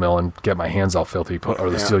steel mill and get my hands all filthy, or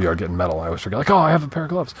the steel yard getting metal. I always forget, like, I have a pair of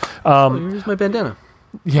gloves. Here's my bandana.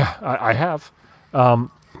 Yeah, I have.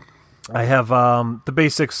 I have the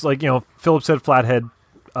basics, like, Phillips head, flathead,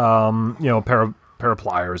 pair of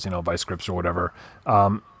pliers, vice grips or whatever.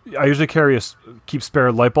 I usually keep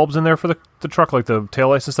spare light bulbs in there for the truck, like the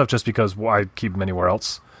taillights and stuff, just because I keep them anywhere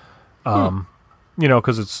else.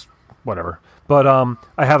 Because it's whatever. But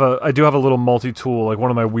I do have a little multi-tool, like one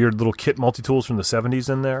of my weird little kit multi-tools from the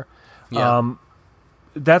 70s in there. Yeah.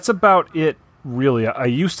 That's about it, really. I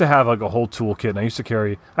used to have like a whole tool kit, and I used to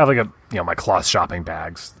carry, I have like my cloth shopping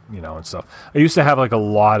bags, and stuff. I used to have like a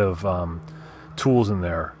lot of tools in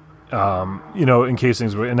there, in case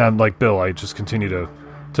things were, and then like Bill, I just continue to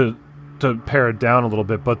pare it down a little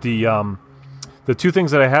bit. But the two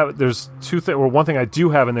things that I have, there's one thing I do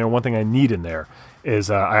have in there, and one thing I need in there is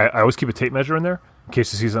I always keep a tape measure in there in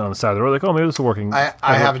case you see something on the side of the road, like, maybe this is working. I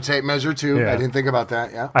have a tape measure too. Yeah. I didn't think about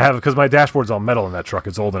that. Yeah, I have, because my dashboard's all metal in that truck.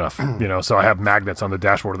 It's old enough, so I have magnets on the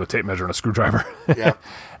dashboard of the tape measure and a screwdriver. Yeah.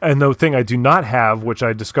 And the thing I do not have, which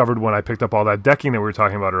I discovered when I picked up all that decking that we were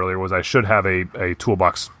talking about earlier, was I should have a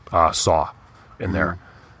toolbox saw in there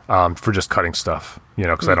for just cutting stuff,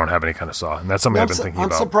 because I don't have any kind of saw. And that's something I've been thinking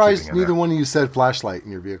about. I'm surprised neither one of you said flashlight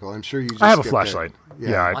in your vehicle. I'm sure you just I have a flashlight.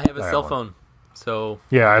 Yeah, I have a cell phone. So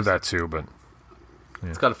yeah, I have that too, but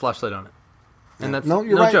it's got a flashlight on it, and that's no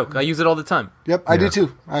right. Joke. I use it all the time. Yep, I do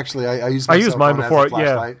too. Actually, I use mine before.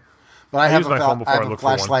 But I have a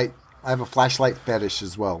flashlight. I have a flashlight fetish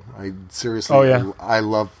as well. I seriously, I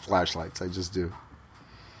love flashlights. I just do.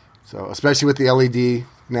 So especially with the LED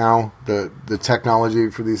now, the technology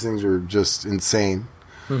for these things are just insane.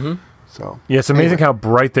 Mm-hmm. So yeah, it's amazing how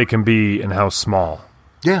bright they can be and how small.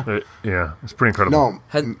 Yeah. It's pretty incredible. No.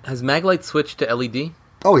 Has Maglite switched to LED?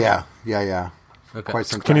 Oh, yeah. Okay. Quite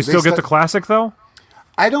some time. Can you still get the classic, though?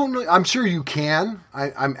 I don't know. I'm sure you can.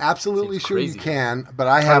 I'm absolutely sure you can, but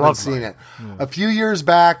I haven't seen it. Yeah. A few years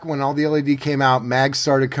back, when all the LED came out, Mag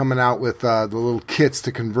started coming out with the little kits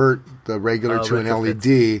to convert the regular to an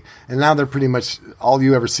LED, and now they're pretty much, all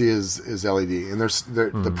you ever see is LED. And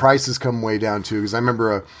the prices come way down, too, because I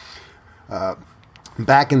remember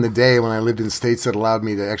back in the day when I lived in states that allowed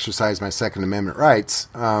me to exercise my Second Amendment rights,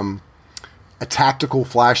 a tactical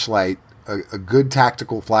flashlight, a good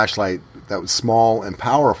tactical flashlight that was small and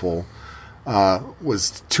powerful,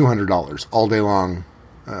 was $200 all day long.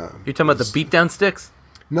 You're talking about the beatdown sticks?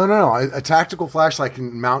 No. A tactical flashlight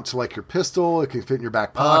can mount to like your pistol. It can fit in your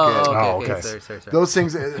back pocket. Okay. Sorry. Those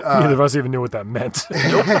things. Neither of us even knew what that meant.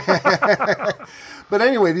 But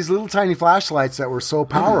anyway, these little tiny flashlights that were so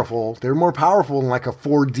powerful, they're more powerful than like a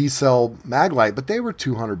 4D cell Maglite, but they were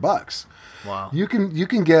 $200. Wow. You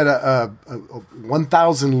can get a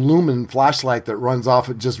 1,000 lumen flashlight that runs off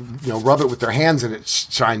it, just rub it with their hands and it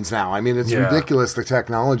shines now. I mean, it's ridiculous, the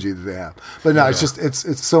technology that they have. But no, it's just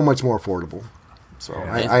it's so much more affordable. So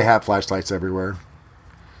I have flashlights everywhere.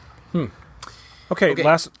 Okay.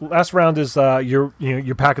 Last round is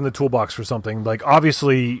you're packing the toolbox for something. Like,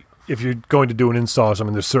 obviously, if you're going to do an install or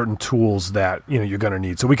something, there's certain tools that you're going to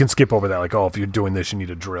need. So we can skip over that. Like, if you're doing this, you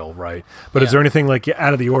need a drill, right? But is there anything like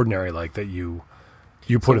out of the ordinary, like that you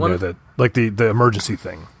put in there, that like the emergency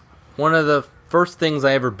thing? One of the first things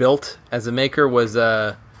I ever built as a maker was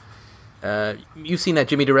you've seen that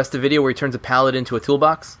Jimmy DiResta video where he turns a pallet into a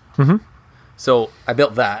toolbox. Mm-hmm. So I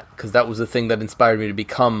built that because that was the thing that inspired me to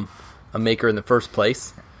become a maker in the first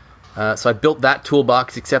place. So I built that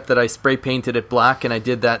toolbox, except that I spray painted it black, and I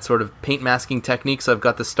did that sort of paint masking technique. So I've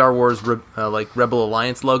got the Star Wars Rebel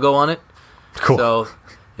Alliance logo on it. Cool. So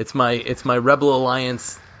it's my Rebel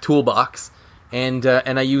Alliance toolbox, and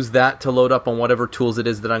I use that to load up on whatever tools it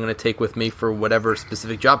is that I'm going to take with me for whatever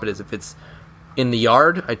specific job it is. If it's in the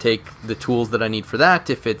yard, I take the tools that I need for that.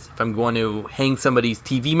 If I'm going to hang somebody's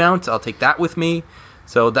TV mount, I'll take that with me.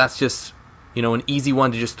 So that's just an easy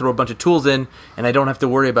one to just throw a bunch of tools in, and I don't have to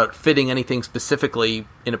worry about fitting anything specifically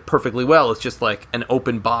in it perfectly well. It's just like an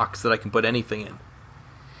open box that I can put anything in.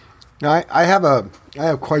 Now, I have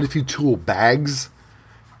quite a few tool bags,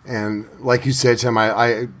 and like you said, Tim,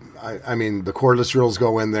 I mean the cordless drills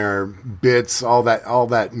go in there, bits, all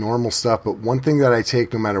that normal stuff. But one thing that I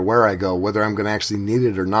take no matter where I go, whether I'm going to actually need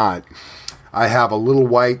it or not, I have a little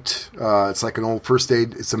white. It's like an old first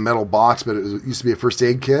aid. It's a metal box, but it used to be a first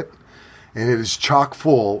aid kit. And it is chock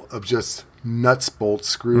full of just nuts, bolts,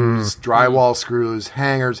 screws, drywall screws,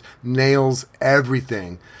 hangers, nails,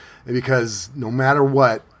 everything. Because no matter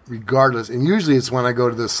what, regardless. And usually it's when I go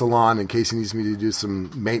to the salon in case he needs me to do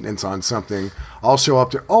some maintenance on something. I'll show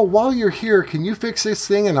up there. Oh, while you're here, can you fix this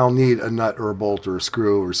thing? And I'll need a nut or a bolt or a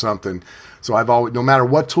screw or something. So I've always, no matter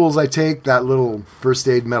what tools I take, that little first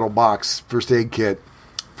aid metal box, first aid kit,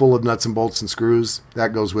 full of nuts and bolts and screws,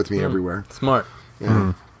 that goes with me everywhere. Smart. Yeah.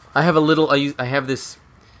 Mm. I have a little. I have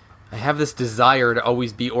this desire to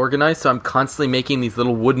always be organized, so I'm constantly making these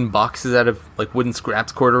little wooden boxes out of like wooden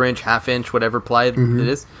scraps, 1/4 inch, 1/2 inch, whatever ply it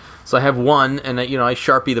is. So I have one, and I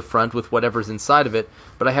Sharpie the front with whatever's inside of it.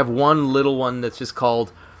 But I have one little one that's just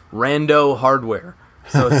called Rando Hardware.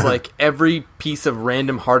 So it's like every piece of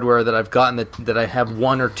random hardware that I've gotten that I have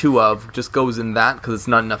one or two of just goes in that, because it's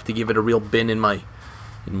not enough to give it a real bin in my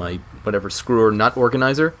whatever screw or nut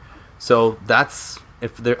organizer. So that's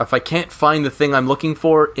if I can't find the thing I'm looking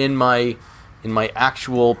for in my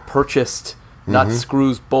actual purchased nuts,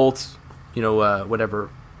 screws, bolts, whatever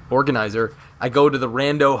organizer, I go to the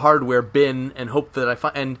Rando Hardware bin and hope that I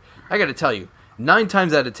find. And I got to tell you, 9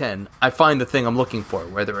 times out of 10, I find the thing I'm looking for,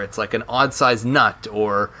 whether it's like an odd-sized nut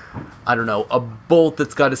or, I don't know, a bolt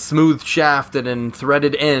that's got a smooth shaft and a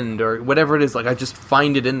threaded end or whatever it is. Like, I just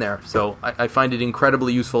find it in there. So I find it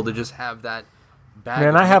incredibly useful to just have that bag.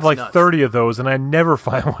 Man, I have like nuts. 30 of those, and I never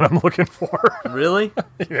find what I'm looking for. Really?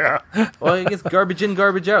 Yeah. Well, I guess garbage in,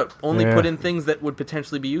 garbage out. Only put in things that would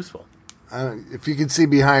potentially be useful. If you can see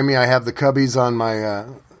behind me, I have the cubbies on my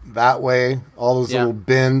that way, all those little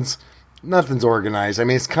bins. Nothing's organized. I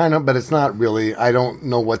mean, it's kind of, but it's not really. I don't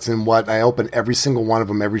know what's in what. I open every single one of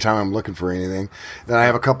them every time I'm looking for anything. Then I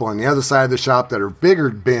have a couple on the other side of the shop that are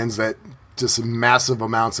bigger bins that just massive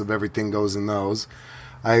amounts of everything goes in those.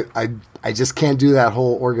 I just can't do that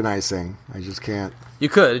whole organized thing. I just can't. You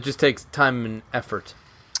could. It just takes time and effort.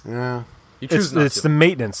 Yeah. You choose it's the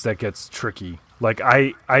maintenance that gets tricky. Like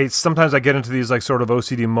I sometimes I get into these like sort of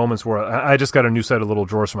OCD moments where I just got a new set of little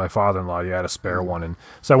drawers for my father-in-law. He had a spare one, and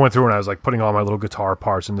so I went through and I was like putting all my little guitar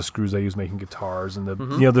parts and the screws I use making guitars and the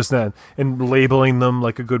this and that, and labeling them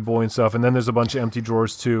like a good boy and stuff. And then there's a bunch of empty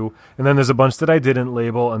drawers too, and then there's a bunch that I didn't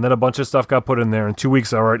label, and then a bunch of stuff got put in there. And 2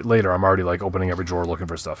 weeks later, I'm already like opening every drawer looking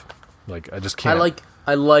for stuff. Like I just can't. I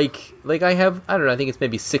have, I don't know, I think it's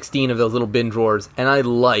maybe 16 of those little bin drawers, and I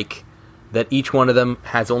like that each one of them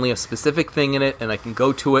has only a specific thing in it, and I can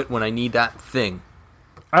go to it when I need that thing.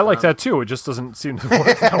 I like that too. It just doesn't seem to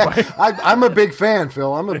work that way. I'm a big fan,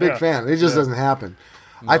 Phil. I'm a big fan. It just doesn't happen.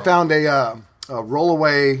 No. I found a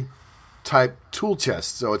roll-away type tool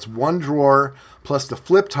chest. So it's one drawer plus the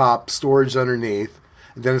flip top storage underneath,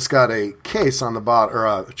 and then it's got a case on the bottom, or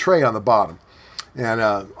a tray on the bottom, and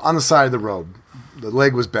on the side of the road. The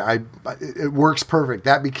leg was bad. It works perfect.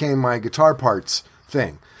 That became my guitar parts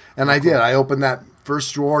thing. And I did. I opened that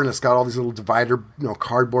first drawer, and it's got all these little divider,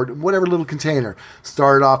 cardboard, whatever little container.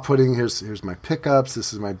 Started off putting, here's my pickups,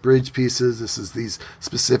 this is my bridge pieces, this is these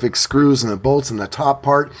specific screws and the bolts and the top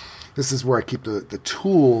part. This is where I keep the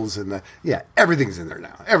tools and everything's in there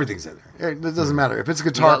now. Everything's in there. It doesn't matter. If it's a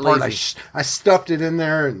guitar part, I stuffed it in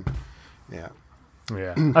there, and yeah.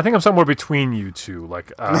 I think I'm somewhere between you two.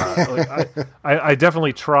 Like, I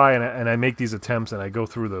definitely try, and I make these attempts, and I go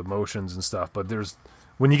through the motions and stuff, but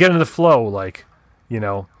when you get into the flow, like,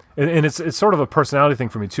 and it's sort of a personality thing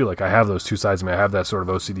for me too. Like I have those two sides of me. I have that sort of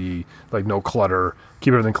OCD, like no clutter,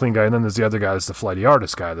 keep everything clean guy, and then there's the other guy that's the flighty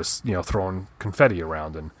artist guy that's throwing confetti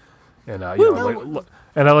around and and I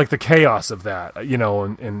like the chaos of that,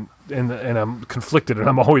 and I'm conflicted, and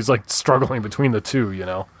I'm always like struggling between the two,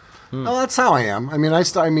 Oh, that's how I am. I mean,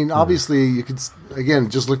 obviously, you could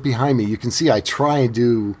again just look behind me. You can see I try and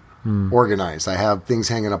do. Organized. I have things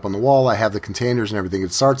hanging up on the wall. I have the containers and everything.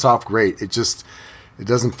 It starts off great. It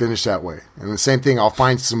doesn't finish that way. And the same thing, I'll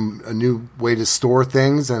find a new way to store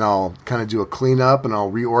things, and I'll kind of do a cleanup, and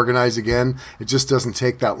I'll reorganize again. It just doesn't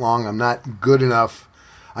take that long. I'm not good enough.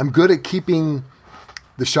 I'm good at keeping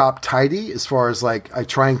the shop tidy as far as like I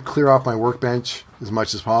try and clear off my workbench as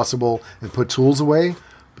much as possible and put tools away,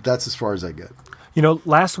 but that's as far as I get.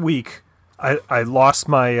 Last week I lost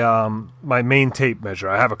my my main tape measure.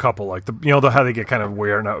 I have a couple, like how they get kind of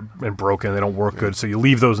weird and broken. They don't work good, so you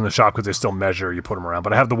leave those in the shop because they still measure. You put them around.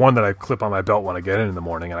 But I have the one that I clip on my belt when I get in the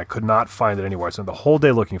morning, and I could not find it anywhere. I spent the whole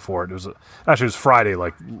day looking for it. It was Friday,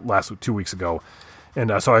 like 2 weeks ago,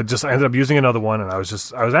 and so I ended up using another one, and I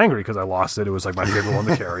was angry because I lost it. It was like my favorite one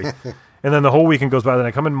to carry. And then the whole weekend goes by. Then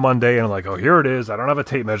I come in Monday, and I'm like, oh, here it is. I don't have a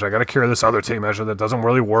tape measure. I got to carry this other tape measure that doesn't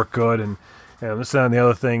really work good, and this and the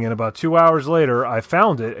other thing, and about 2 hours later, I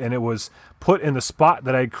found it, and it was put in the spot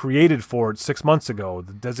that I created for it 6 months ago,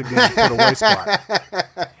 the designated put away spot.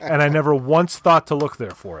 And I never once thought to look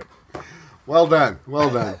there for it. Well done.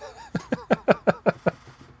 Well done.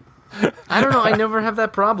 I don't know. I never have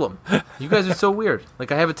that problem. You guys are so weird.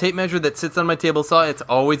 Like, I have a tape measure that sits on my table saw. It's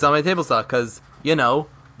always on my table saw because,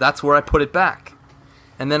 that's where I put it back.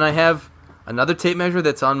 And then I have another tape measure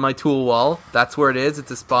that's on my tool wall. That's where it is.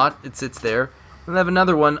 It's a spot. It sits there. And I have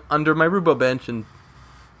another one under my Rubo bench, and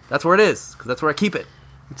that's where it is because that's where I keep it.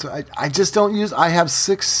 So I just don't use. I have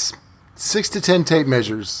six to 10 tape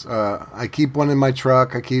measures. I keep one in my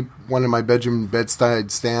truck. I keep one in my bedroom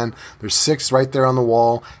bedside stand. There's 6 right there on the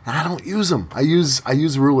wall, and I don't use them. I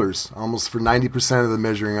use rulers almost for 90% of the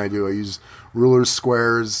measuring I do. I use rulers,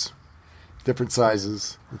 squares, different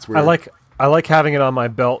sizes. It's weird. I like having it on my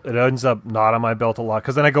belt. It ends up not on my belt a lot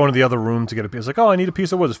because then I go into the other room to get a piece. Like, I need a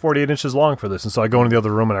piece of wood. It's 48 inches long for this. And so I go into the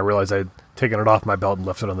other room and I realize I'd taken it off my belt and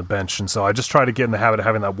left it on the bench. And so I just try to get in the habit of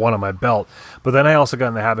having that one on my belt. But then I also got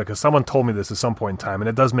in the habit because someone told me this at some point in time, and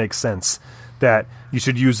it does make sense that you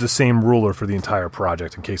should use the same ruler for the entire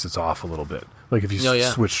project in case it's off a little bit. Like if you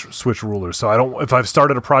switch rulers. So if I've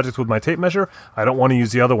started a project with my tape measure, I don't want to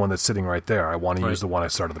use the other one that's sitting right there. I want to use the one I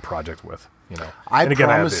started the project with. I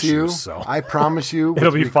promise you,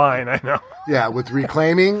 it'll be fine. I know. Yeah, with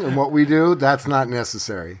reclaiming and what we do, that's not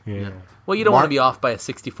necessary. Yeah. Well, you don't want to be off by a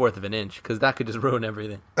 64th of an inch because that could just ruin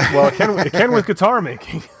everything. Well, it can with guitar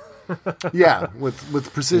making. Yeah,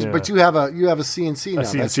 with precision. Yeah. But you have a CNC now. A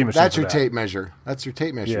CNC machine. That's your tape measure. That's your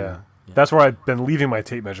tape measure. Yeah. That's where I've been leaving my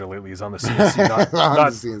tape measure lately, is on the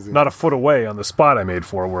CNC, not a foot away on the spot I made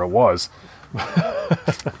for where it was.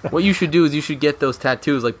 What you should do is you should get those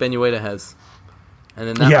tattoos like Benueta has.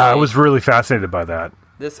 And then I was really fascinated by that.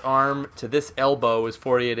 This arm to this elbow is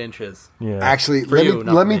 48 inches. Yeah. Actually,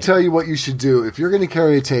 let me tell you what you should do. If you're going to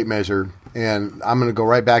carry a tape measure, and I'm going to go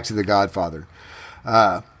right back to The Godfather,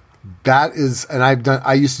 that is, and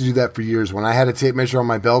I used to do that for years. When I had a tape measure on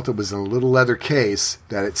my belt, it was in a little leather case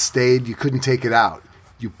that it stayed. You couldn't take it out.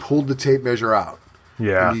 You pulled the tape measure out.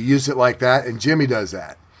 Yeah. And you used it like that, and Jimmy does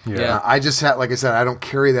that. Yeah. I just had, like I said, I don't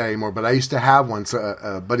carry that anymore, but I used to have one. So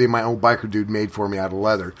a buddy of my old biker dude made for me out of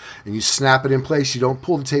leather. And you snap it in place. You don't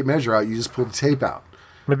pull the tape measure out. You just pull the tape out.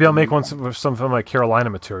 Maybe I'll make one with some of my Carolina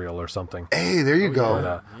material or something. Hey, there you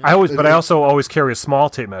go. I also always carry a small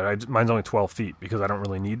tape measure. Mine's only 12 feet because I don't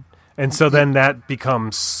really need. And so then that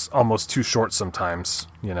becomes almost too short sometimes,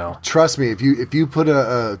 Trust me, if you put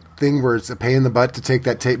a thing where it's a pain in the butt to take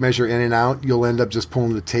that tape measure in and out, you'll end up just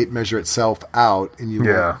pulling the tape measure itself out, and you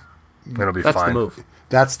it'll be That's fine. The move.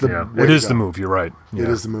 That's the it is the move. You're right. Yeah. It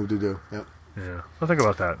is the move to do. Yep. Yeah, I'll think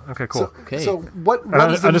about that. Okay, cool. So what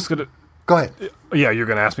is I'm just gonna go ahead. Yeah, you're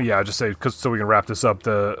gonna ask me. Yeah, I'll just say so we can wrap this up.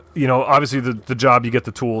 Obviously the job, you get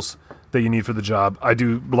the tools that you need for the job. I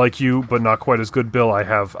do, like you, but not quite as good, Bill. I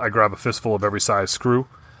grab a fistful of every size screw,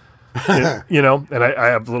 and I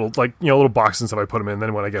have little boxes and stuff. I put them in.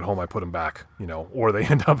 Then when I get home, I put them back, or they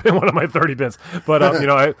end up in one of my 30 bins. But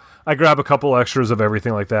I grab a couple extras of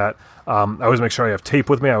everything like that. I always make sure I have tape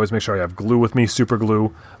with me. I always make sure I have glue with me, super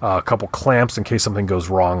glue, a couple clamps in case something goes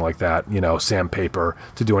wrong like that. Sandpaper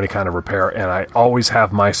to do any kind of repair, and I always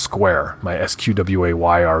have my square, my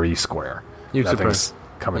SQWAYRE square. That thing's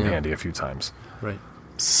come in handy a few times. Right.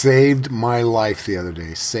 Saved my life the other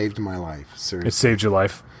day. Saved my life. Seriously. It saved your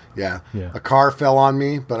life? Yeah. A car fell on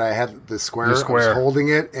me, but I had the square. I was holding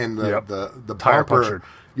it, and the tire bumper. punctured.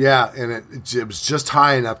 Yeah, and it was just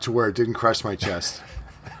high enough to where it didn't crush my chest.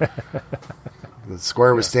 The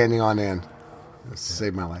square was standing on end. It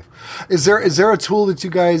saved my life. Is there a tool that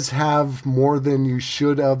you guys have more than you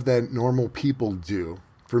should have that normal people do?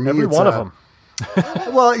 For me, every one of them.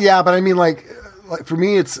 Well, yeah, but I mean, like for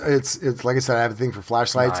me, it's like I said, I have a thing for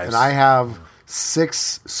flashlights, and I have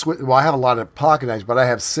 6. I have a lot of pocket knives, but I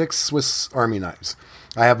have 6 Swiss Army knives.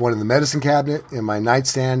 I have one in the medicine cabinet, in my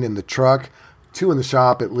nightstand, in the truck, 2 in the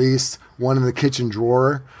shop at least, 1 in the kitchen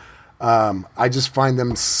drawer. I just find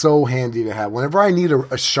them so handy to have. Whenever I need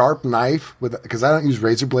a sharp knife, because I don't use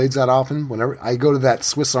razor blades that often, whenever I go to that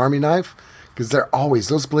Swiss Army knife, because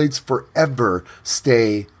those blades forever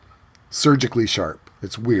stay surgically sharp.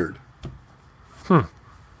 It's weird. I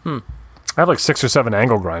have like 6 or 7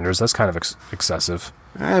 angle grinders. That's kind of excessive.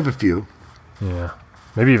 I have a few. Yeah.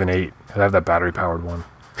 Maybe even 8. I have that battery-powered one.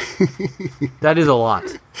 That is a lot.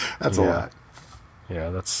 That's a lot. Yeah,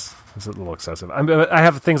 that's a little excessive. I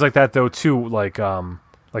have things like that, though, too, like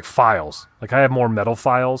files. Like, I have more metal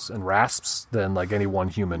files and rasps than, like, any one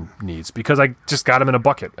human needs, because I just got them in a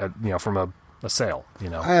bucket, from a sale, I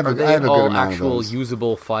have Are a they good all amount actual of those.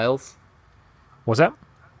 usable files? What's that?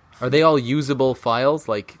 Are they all usable files?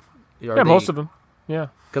 Most of them. Yeah.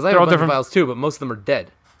 Because I have a bunch of files too, but most of them are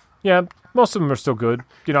dead. Yeah, most of them are still good.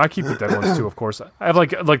 I keep the dead ones too, of course. I have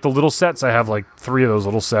like the little sets. I have like 3 of those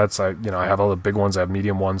little sets. I have all the big ones. I have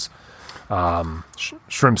medium ones.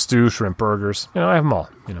 shrimp stew, shrimp burgers. I have them all.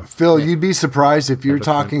 Phil, you'd be surprised if you're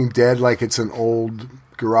talking dead like it's an old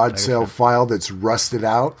garage sale file that's rusted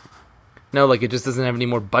out. No, like it just doesn't have any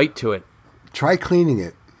more bite to it. Try cleaning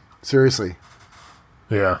it. Seriously.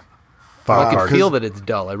 Yeah. I can feel that it's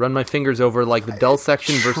dull. I run my fingers over like the dull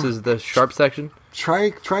section versus the sharp section.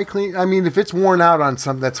 Try clean. I mean, if it's worn out on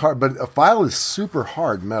something, that's hard. But a file is super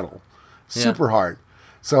hard metal. Super hard.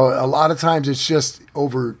 So a lot of times it's just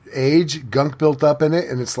over age, gunk built up in it,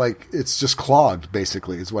 and it's just clogged,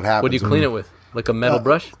 basically, is what happens. What do you clean it with? Like a metal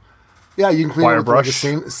brush? Yeah, you can clean wire it with brush.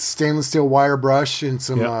 like a stainless steel wire brush and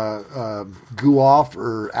some goo off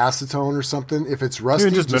or acetone or something. If it's rusty,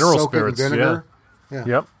 Even just mineral soak spirits. it in vinegar. Yeah.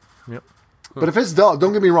 Yep. But if it's dull,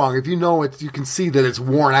 don't get me wrong. If you know it, you can see that it's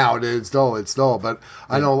worn out. It's dull. It's dull. But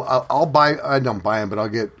I know I'll buy. I don't buy them, but I'll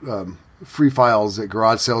get free files at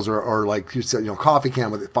garage sales or like you said, coffee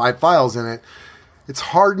can with 5 files in it. It's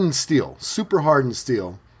hardened steel, super hardened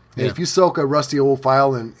steel. And if you soak a rusty old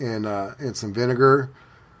file in some vinegar,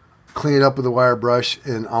 clean it up with a wire brush,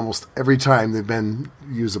 and almost every time they've been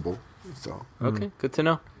usable. So okay, good to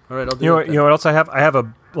know. All right, I'll do it. You know what else I have? I have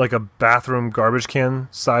a bathroom garbage can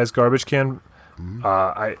size garbage can.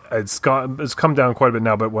 It's come down quite a bit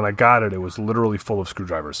now, but when I got it, it was literally full of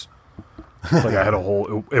screwdrivers. Like I had a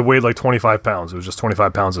whole. It weighed like 25 pounds. It was just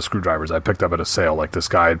 25 pounds of screwdrivers I picked up at a sale. Like this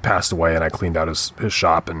guy had passed away, and I cleaned out his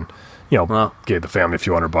shop, and gave the family a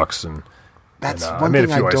few $100, and that's I one made a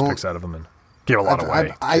thing few I ice don't. picks out of them, and gave a lot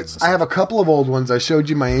away. I have a couple of old ones. I showed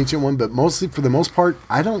you my ancient one, but mostly, for the most part,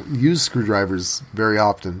 I don't use screwdrivers very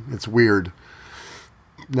often. It's weird.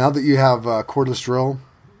 Now that you have cordless drill,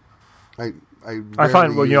 I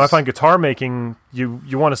find guitar making you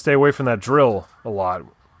want to stay away from that drill a lot.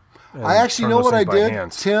 I actually know what I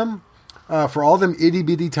did, Tim. For all them itty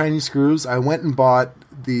bitty tiny screws, I went and bought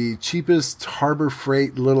the cheapest Harbor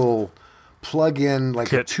Freight little plug-in, like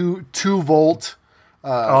kit. a 2-volt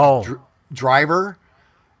driver.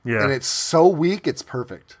 Yeah, and it's so weak, it's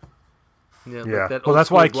perfect. Yeah. Like well, that's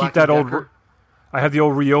why I keep that old. Decker. I have the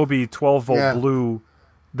old Ryobi 12-volt blue.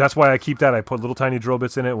 That's why I keep that. I put little tiny drill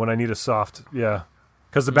bits in it when I need a soft. Yeah.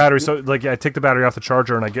 Because the battery, I take the battery off the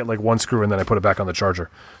charger and I get like one screw and then I put it back on the charger.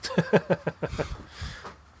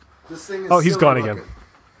 This thing is he's gone again.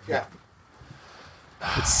 Yeah.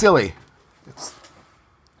 It's silly.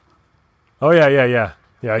 Yeah.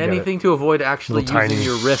 I Anything to avoid actually using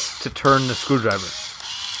your wrist to turn the screwdriver.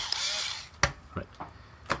 Right.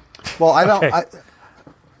 Well, I don't. Okay.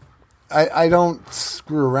 I don't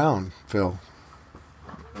screw around, Phil.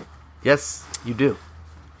 Yes, you do.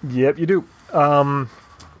 Yep, you do.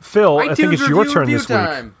 Phil, I think it's your turn this week.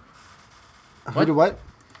 You do what?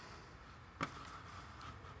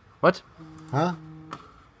 What? Huh?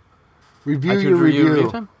 Review your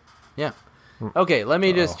review. Time? Yeah. Okay, let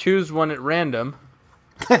me just choose one at random.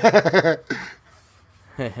 Here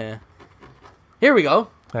we go.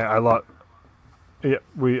 I lost. Yeah,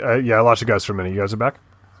 I lost you guys for a minute. You guys are back?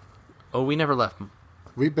 Oh, we never left them.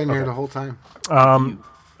 We've been here the whole time.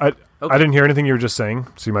 I didn't hear anything you were just saying,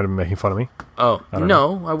 so you might have been making fun of me. Oh,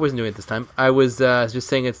 no, I wasn't doing it this time. I was just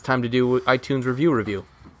saying it's time to do iTunes review.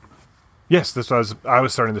 Yes, this was I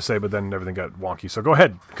was starting to say, but then everything got wonky. So go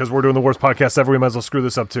ahead, because we're doing the worst podcast ever. We might as well screw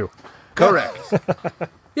this up too. Correct.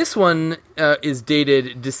 This one is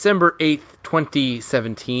dated December 8th,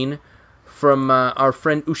 2017, from our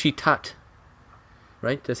friend Ushitat.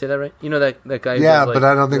 Right? Did I say that right? You know that guy? Yeah, but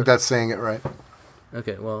I don't think that's saying it right.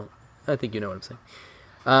 Okay, well, I think you know what I'm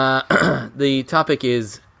saying. The topic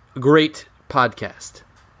is great podcast,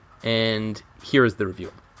 and here is the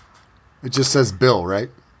review. It just says Bill, right?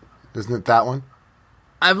 Isn't it that one?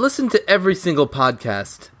 I've listened to every single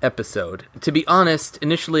podcast episode. To be honest,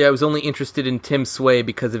 initially I was only interested in Tim Sway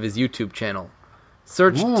because of his YouTube channel.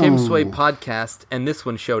 Searched Tim Sway podcast, and this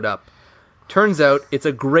one showed up. Turns out it's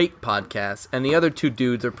a great podcast, and the other two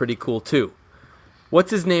dudes are pretty cool too.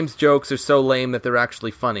 What's his name's jokes are so lame that they're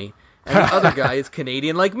actually funny, and the other guy is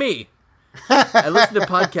Canadian like me. I listen to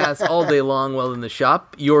podcasts all day long while in the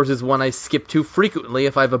shop. Yours is one I skip to frequently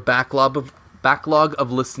if I have a backlog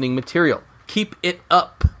of listening material. Keep it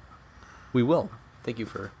up. We will. Thank you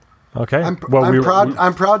for... Okay. I'm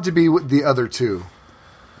proud to be with the other two.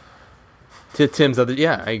 To Tim's other...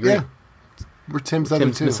 Yeah, I agree. Yeah. We're Tim's other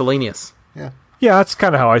two. Tim's miscellaneous. Yeah. Yeah, that's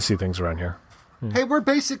kind of how I see things around here. Hey, we're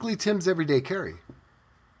basically Tim's everyday carry.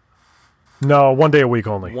 No, 1 day a week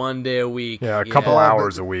only. 1 day a week. Yeah, a couple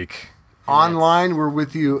hours a week. Online, we're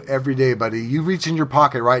with you every day, buddy. You reach in your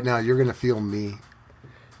pocket right now, you're going to feel me.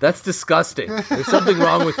 That's disgusting. There's something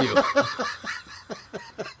wrong with you.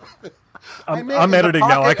 I'm editing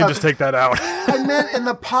now. I can just take that out. I meant in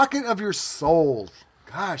the pocket of your soul.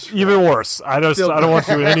 Gosh. Even worse. I don't want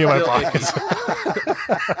you in any of my pockets.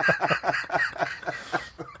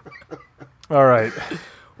 All right.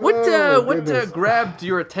 What grabbed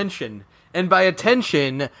your attention? And by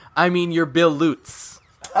attention, I mean your Bill Lutz.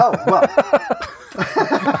 Oh, well.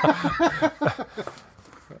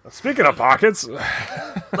 Speaking of pockets,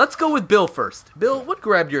 let's go with Bill first. Bill, what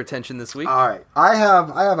grabbed your attention this week? All right, I have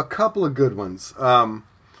a couple of good ones.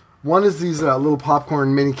 One is these little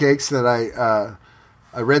popcorn mini cakes that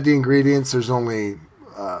I read the ingredients. There's only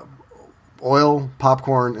oil,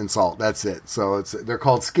 popcorn, and salt. That's it. So they're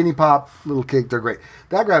called Skinny Pop little cake. They're great.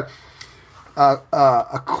 That grabbed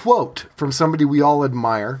a quote from somebody we all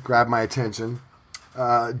admire grabbed my attention.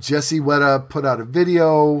 Jessie Wetta put out a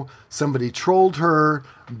video. Somebody trolled her.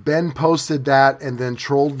 Ben posted that and then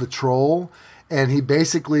trolled the troll. And he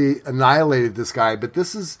basically annihilated this guy. But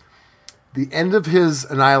this is the end of his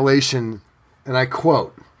annihilation. And I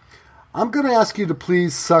quote, "I'm going to ask you to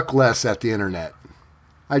please suck less at the internet."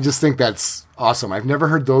 I just think that's awesome. I've never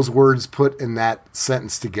heard those words put in that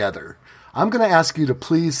sentence together. I'm going to ask you to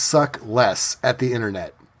please suck less at the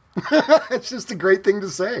internet. It's just a great thing to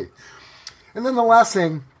say. And then the last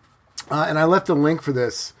thing, and I left a link for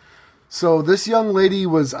this. So this young lady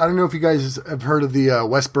was, I don't know if you guys have heard of the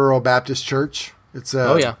Westboro Baptist Church. It's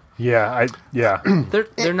oh, yeah. Yeah.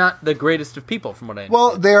 They're not the greatest of people, from what I know.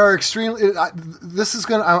 Well, they are extremely. This is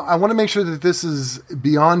gonna. I want to make sure that this is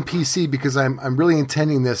beyond PC because I'm really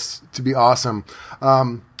intending this to be awesome.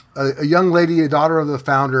 A young lady, a daughter of the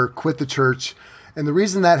founder, quit the church, and the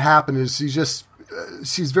reason that happened is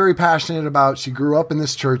she's very passionate about. She grew up in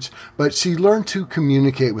this church, but she learned to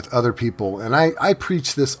communicate with other people, and I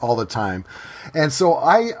preach this all the time, and so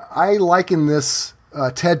I liken this.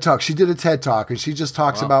 TED Talk. She did a TED Talk, and she just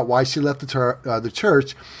talks about why she left the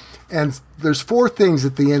church. And there's 4 things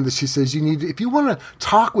at the end that she says you need. If you want to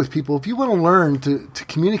talk with people, if you want to learn to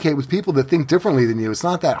communicate with people that think differently than you, it's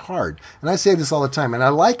not that hard. And I say this all the time. And I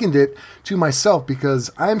likened it to myself because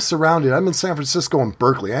I'm surrounded. I'm in San Francisco and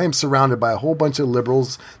Berkeley. I am surrounded by a whole bunch of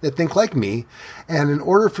liberals that think like me. And in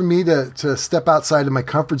order for me to step outside of my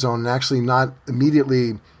comfort zone and actually not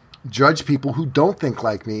immediately judge people who don't think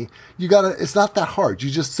like me, it's not that hard.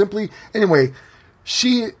 You just simply, anyway,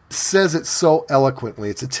 she says it so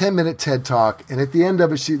eloquently. It's a 10-minute TED Talk, and at the end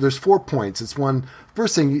of it, there's 4 points. It's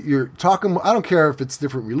first thing, you're talking, I don't care if it's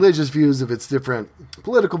different religious views, if it's different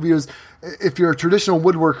political views, if you're a traditional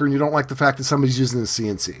woodworker and you don't like the fact that somebody's using the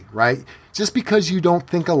CNC, right? Just because you don't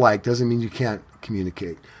think alike doesn't mean you can't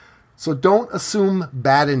communicate. So don't assume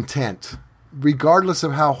bad intent. Regardless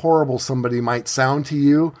of how horrible somebody might sound to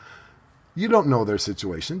you, you don't know their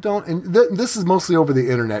situation. This is mostly over the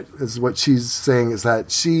internet, is what she's saying, is that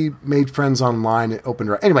she made friends online and opened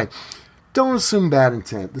her. Anyway, don't assume bad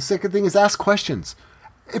intent. The second thing is ask questions.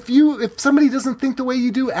 If somebody doesn't think the way you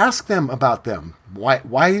do, ask them about them. Why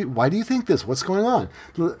do you think this? What's going on?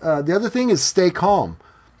 The other thing is stay calm.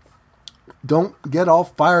 Don't get all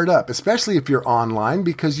fired up, especially if you're online,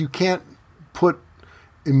 because you can't put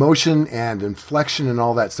emotion and inflection and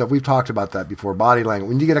all that stuff. We've talked about that before. Body language.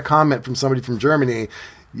 When you get a comment from somebody from Germany,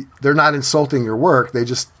 they're not insulting your work. They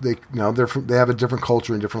have a different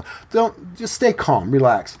culture and different. Just stay calm,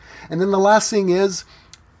 relax. And then the last thing is,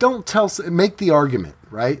 make the argument,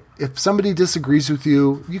 right? If somebody disagrees with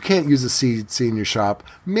you, you can't use a CNC in your shop.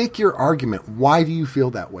 Make your argument. Why do you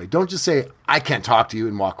feel that way? Don't just say, "I can't talk to you,"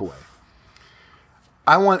 and walk away.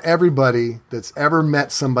 I want everybody that's ever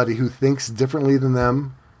met somebody who thinks differently than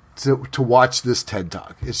them to watch this TED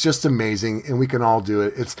Talk. It's just amazing, and we can all do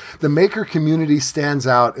it. It's the maker community stands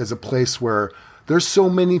out as a place where there's so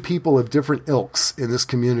many people of different ilks in this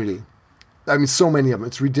community. I mean, so many of them.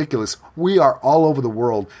 It's ridiculous. We are all over the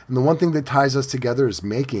world, and the one thing that ties us together is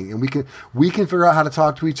making. And we can figure out how to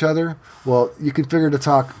talk to each other. Well, you can figure to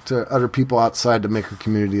talk to other people outside the maker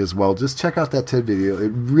community as well. Just check out that TED video.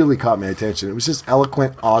 It really caught my attention. It was just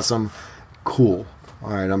eloquent, awesome, cool.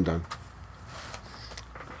 All right, I'm done.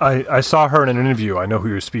 I saw her in an interview. I know who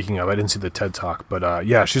you're speaking of. I didn't see the TED Talk, but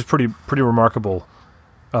yeah, she's pretty remarkable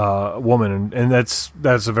woman, and that's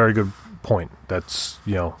a very good point. That's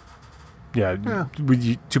Yeah.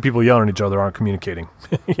 Two people yelling at each other aren't communicating.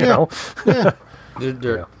 you know? Yeah.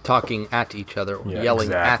 They're talking at each other, or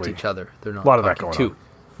yelling at each other. They're not a lot of talking that going to.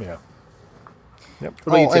 on. Yeah.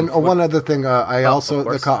 Yep. One other thing.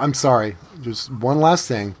 I'm sorry. Just one last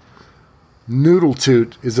thing. Noodle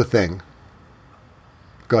toot is a thing.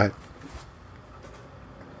 Go ahead.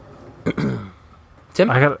 Tim?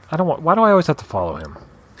 Why do I always have to follow him?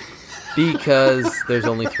 Because there's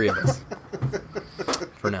only 3 of us.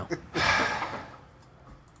 For now.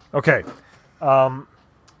 Okay.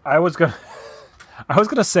 I was I was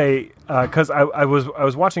gonna say because I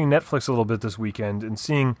was watching Netflix a little bit this weekend and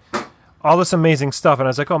seeing all this amazing stuff, and I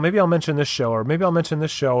was like, oh, maybe I'll mention this show, or maybe I'll mention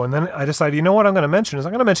this show, and then I decided, you know what I'm going to mention is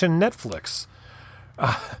I'm going to mention Netflix.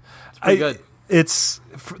 It's pretty good. It's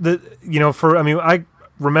I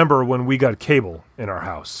remember when we got cable in our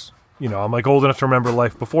house. I'm like old enough to remember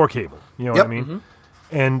life before cable. You know what I mean? Mm-hmm.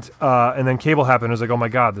 And then cable happened. I was like, oh my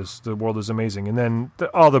god, the world is amazing. And then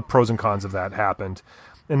all the pros and cons of that happened.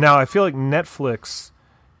 And now I feel like Netflix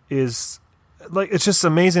is like, it's just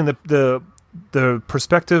amazing the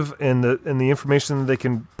perspective and the information that they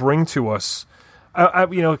can bring to us.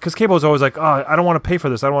 Because cable is always like, oh, I don't want to pay for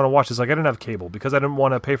this. I don't want to watch this. Like, I didn't have cable because I didn't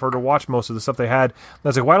want to pay for her to watch most of the stuff they had. And I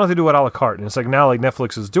was like, why don't they do it a la carte? And it's like now, like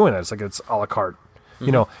Netflix is doing that. It's like it's a la carte,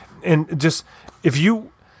 And just if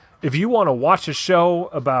you want to watch a show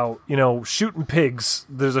about shooting pigs,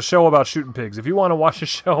 there's a show about shooting pigs. If you want to watch a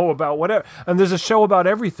show about whatever, and there's a show about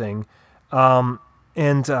everything. And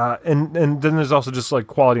then there's also just like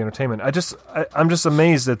quality entertainment. I'm just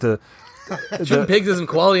amazed at the Shooting pigs isn't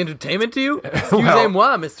quality entertainment to you?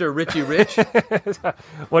 Excusez-moi, Mr. Richie Rich.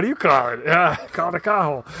 What do you call it? Yeah, call it a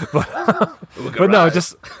cow. But no,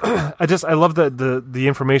 I love the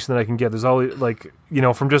information that I can get. There's always like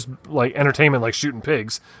from just like entertainment, like shooting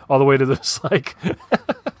pigs, all the way to this like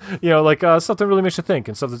stuff that really makes you think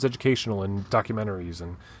and stuff that's educational and documentaries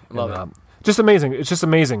and love it. Just amazing. It's just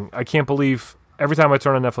amazing. I can't believe. Every time I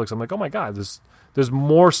turn on Netflix, I'm like, oh my god, there's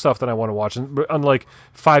more stuff that I want to watch. And unlike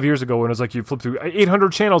 5 years ago when it was like you flip through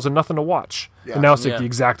 800 channels and nothing to watch, and now it's like the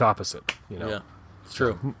exact opposite. Yeah, it's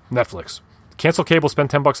true. Netflix, cancel cable, spend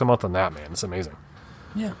 $10 a month on that, man. It's amazing.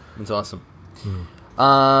 Yeah, it's awesome.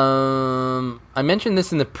 I mentioned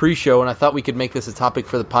this in the pre-show, and I thought we could make this a topic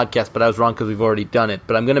for the podcast, but I was wrong because we've already done it.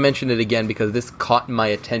 But I'm going to mention it again because this caught my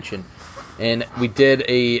attention. And we did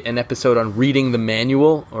an episode on reading the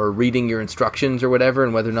manual or reading your instructions or whatever,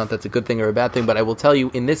 and whether or not that's a good thing or a bad thing. But I will tell you,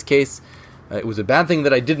 in this case, it was a bad thing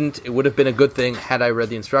that I didn't. It would have been a good thing had I read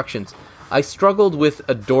the instructions. I struggled with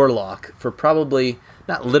a door lock for probably,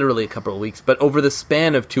 not literally a couple of weeks, but over the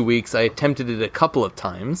span of 2 weeks, I attempted it a couple of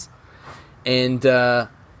times. And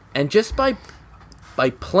just by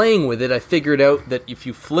playing with it, I figured out that if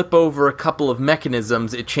you flip over a couple of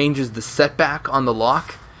mechanisms, it changes the setback on the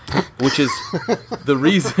lock. Which is the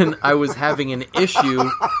reason I was having an issue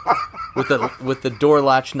with the door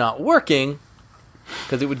latch not working,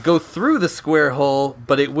 because it would go through the square hole,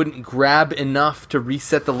 but it wouldn't grab enough to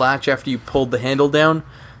reset the latch after you pulled the handle down.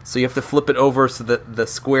 So you have to flip it over so that the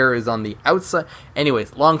square is on the outside.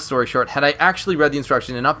 Anyways, long story short, had I actually read the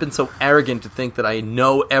instruction and not been so arrogant to think that I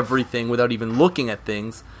know everything without even looking at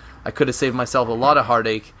things, I could have saved myself a lot of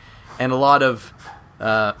heartache and a lot of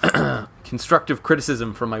constructive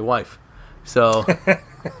criticism from my wife. So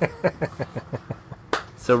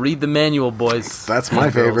read the manual, boys. That's my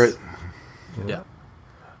favorite.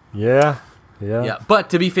 Yeah. But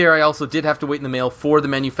to be fair, I also did have to wait in the mail for the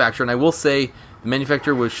manufacturer, and I will say the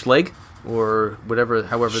manufacturer was Schlage or whatever,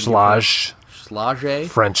 however. Schlage.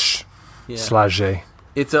 French. Yeah. Schlage.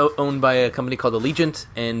 It's owned by a company called Allegiant,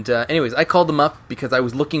 and anyways, I called them up because I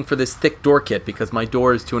was looking for this thick door kit because my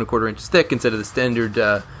door is 2 1/4 inches thick instead of the standard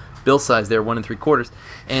bill size there, 1 3/4,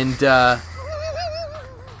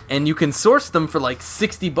 and you can source them for like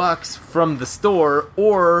 $60 from the store,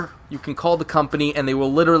 or you can call the company and they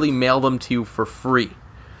will literally mail them to you for free.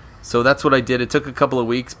 So that's what I did. It took a couple of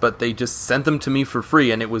weeks, but they just sent them to me for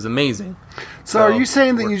free, and it was amazing. So are you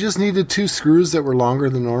saying that you just needed 2 screws that were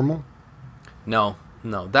longer than normal? No,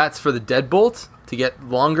 that's for the deadbolt to get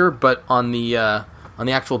longer, but on the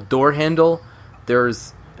actual door handle,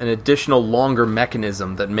 there's an additional longer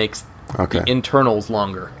mechanism that makes the internals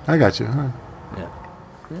longer. I got you. Huh?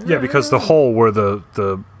 Yeah, because the hole where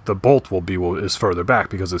the bolt will be is further back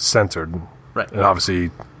because it's centered. Right. And obviously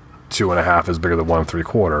 2.5 is bigger than 1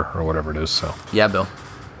 3/4 or whatever it is. So yeah, Bill.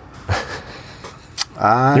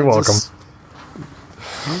 You're welcome.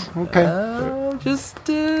 Okay. Just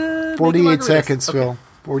 48 seconds, okay. Phil.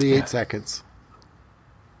 48 seconds.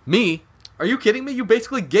 Me? Are you kidding me? You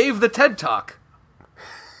basically gave the TED Talk.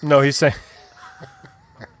 No, he's saying...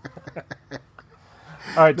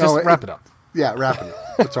 All right, wrap it up. Yeah, wrap it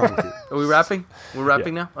up. What's wrong with you? Are we wrapping? We're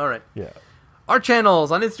wrapping now? All right. Yeah. Our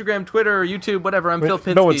channels on Instagram, Twitter, YouTube, whatever. I'm Phil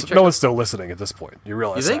Pinsky. No one's still listening at this point. You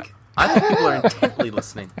realize that? You think? I think people are intently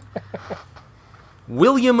listening.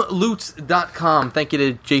 WilliamLutz.com. Thank you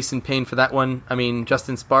to Jason Payne for that one. I mean,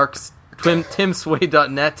 Justin Sparks.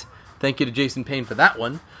 TimSway.net. Thank you to Jason Payne for that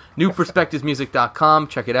one. NewPerspectivesMusic.com.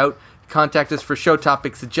 Check it out. Contact us for show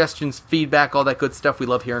topics, suggestions, feedback, all that good stuff. We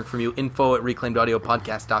love hearing from you.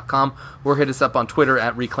 info@reclaimedaudiopodcast.com, or hit us up on Twitter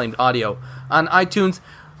 @reclaimedaudio. On iTunes,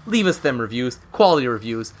 leave us them reviews, quality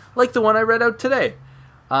reviews, like the one I read out today.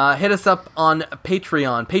 Hit us up on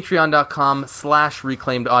Patreon,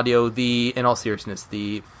 patreon.com/reclaimedaudio, in all seriousness,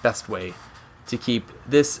 the best way to keep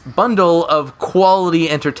this bundle of quality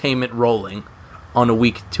entertainment rolling on a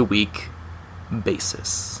week-to-week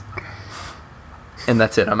basis. And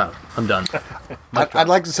that's it. I'm out. I'm done. I'd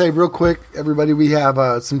like to say real quick, everybody, we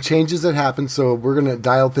have some changes that happened, so we're going to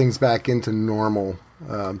dial things back into normal.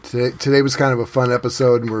 Today was kind of a fun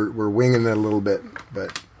episode, and we're winging it a little bit,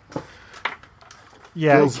 but...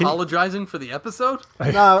 Yeah, apologizing for the episode?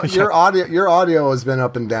 No, your audio has been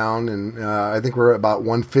up and down, and I think we're about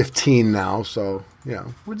 115 now. So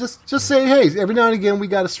we're just saying, hey, every now and again we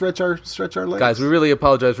got to stretch our legs. Guys, we really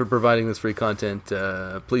apologize for providing this free content.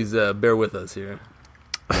 Please bear with us here.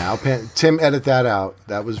 Now, Tim, edit that out.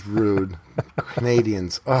 That was rude.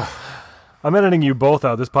 Canadians. Ugh. I'm editing you both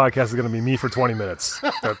out. This podcast is going to be me for 20 minutes,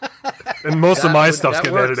 and most of my stuff's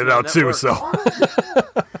getting edited out too. Works. So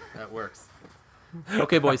that works.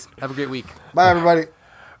 Okay, boys. Have a great week. Bye, everybody.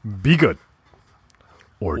 Be good.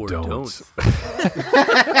 Or don't.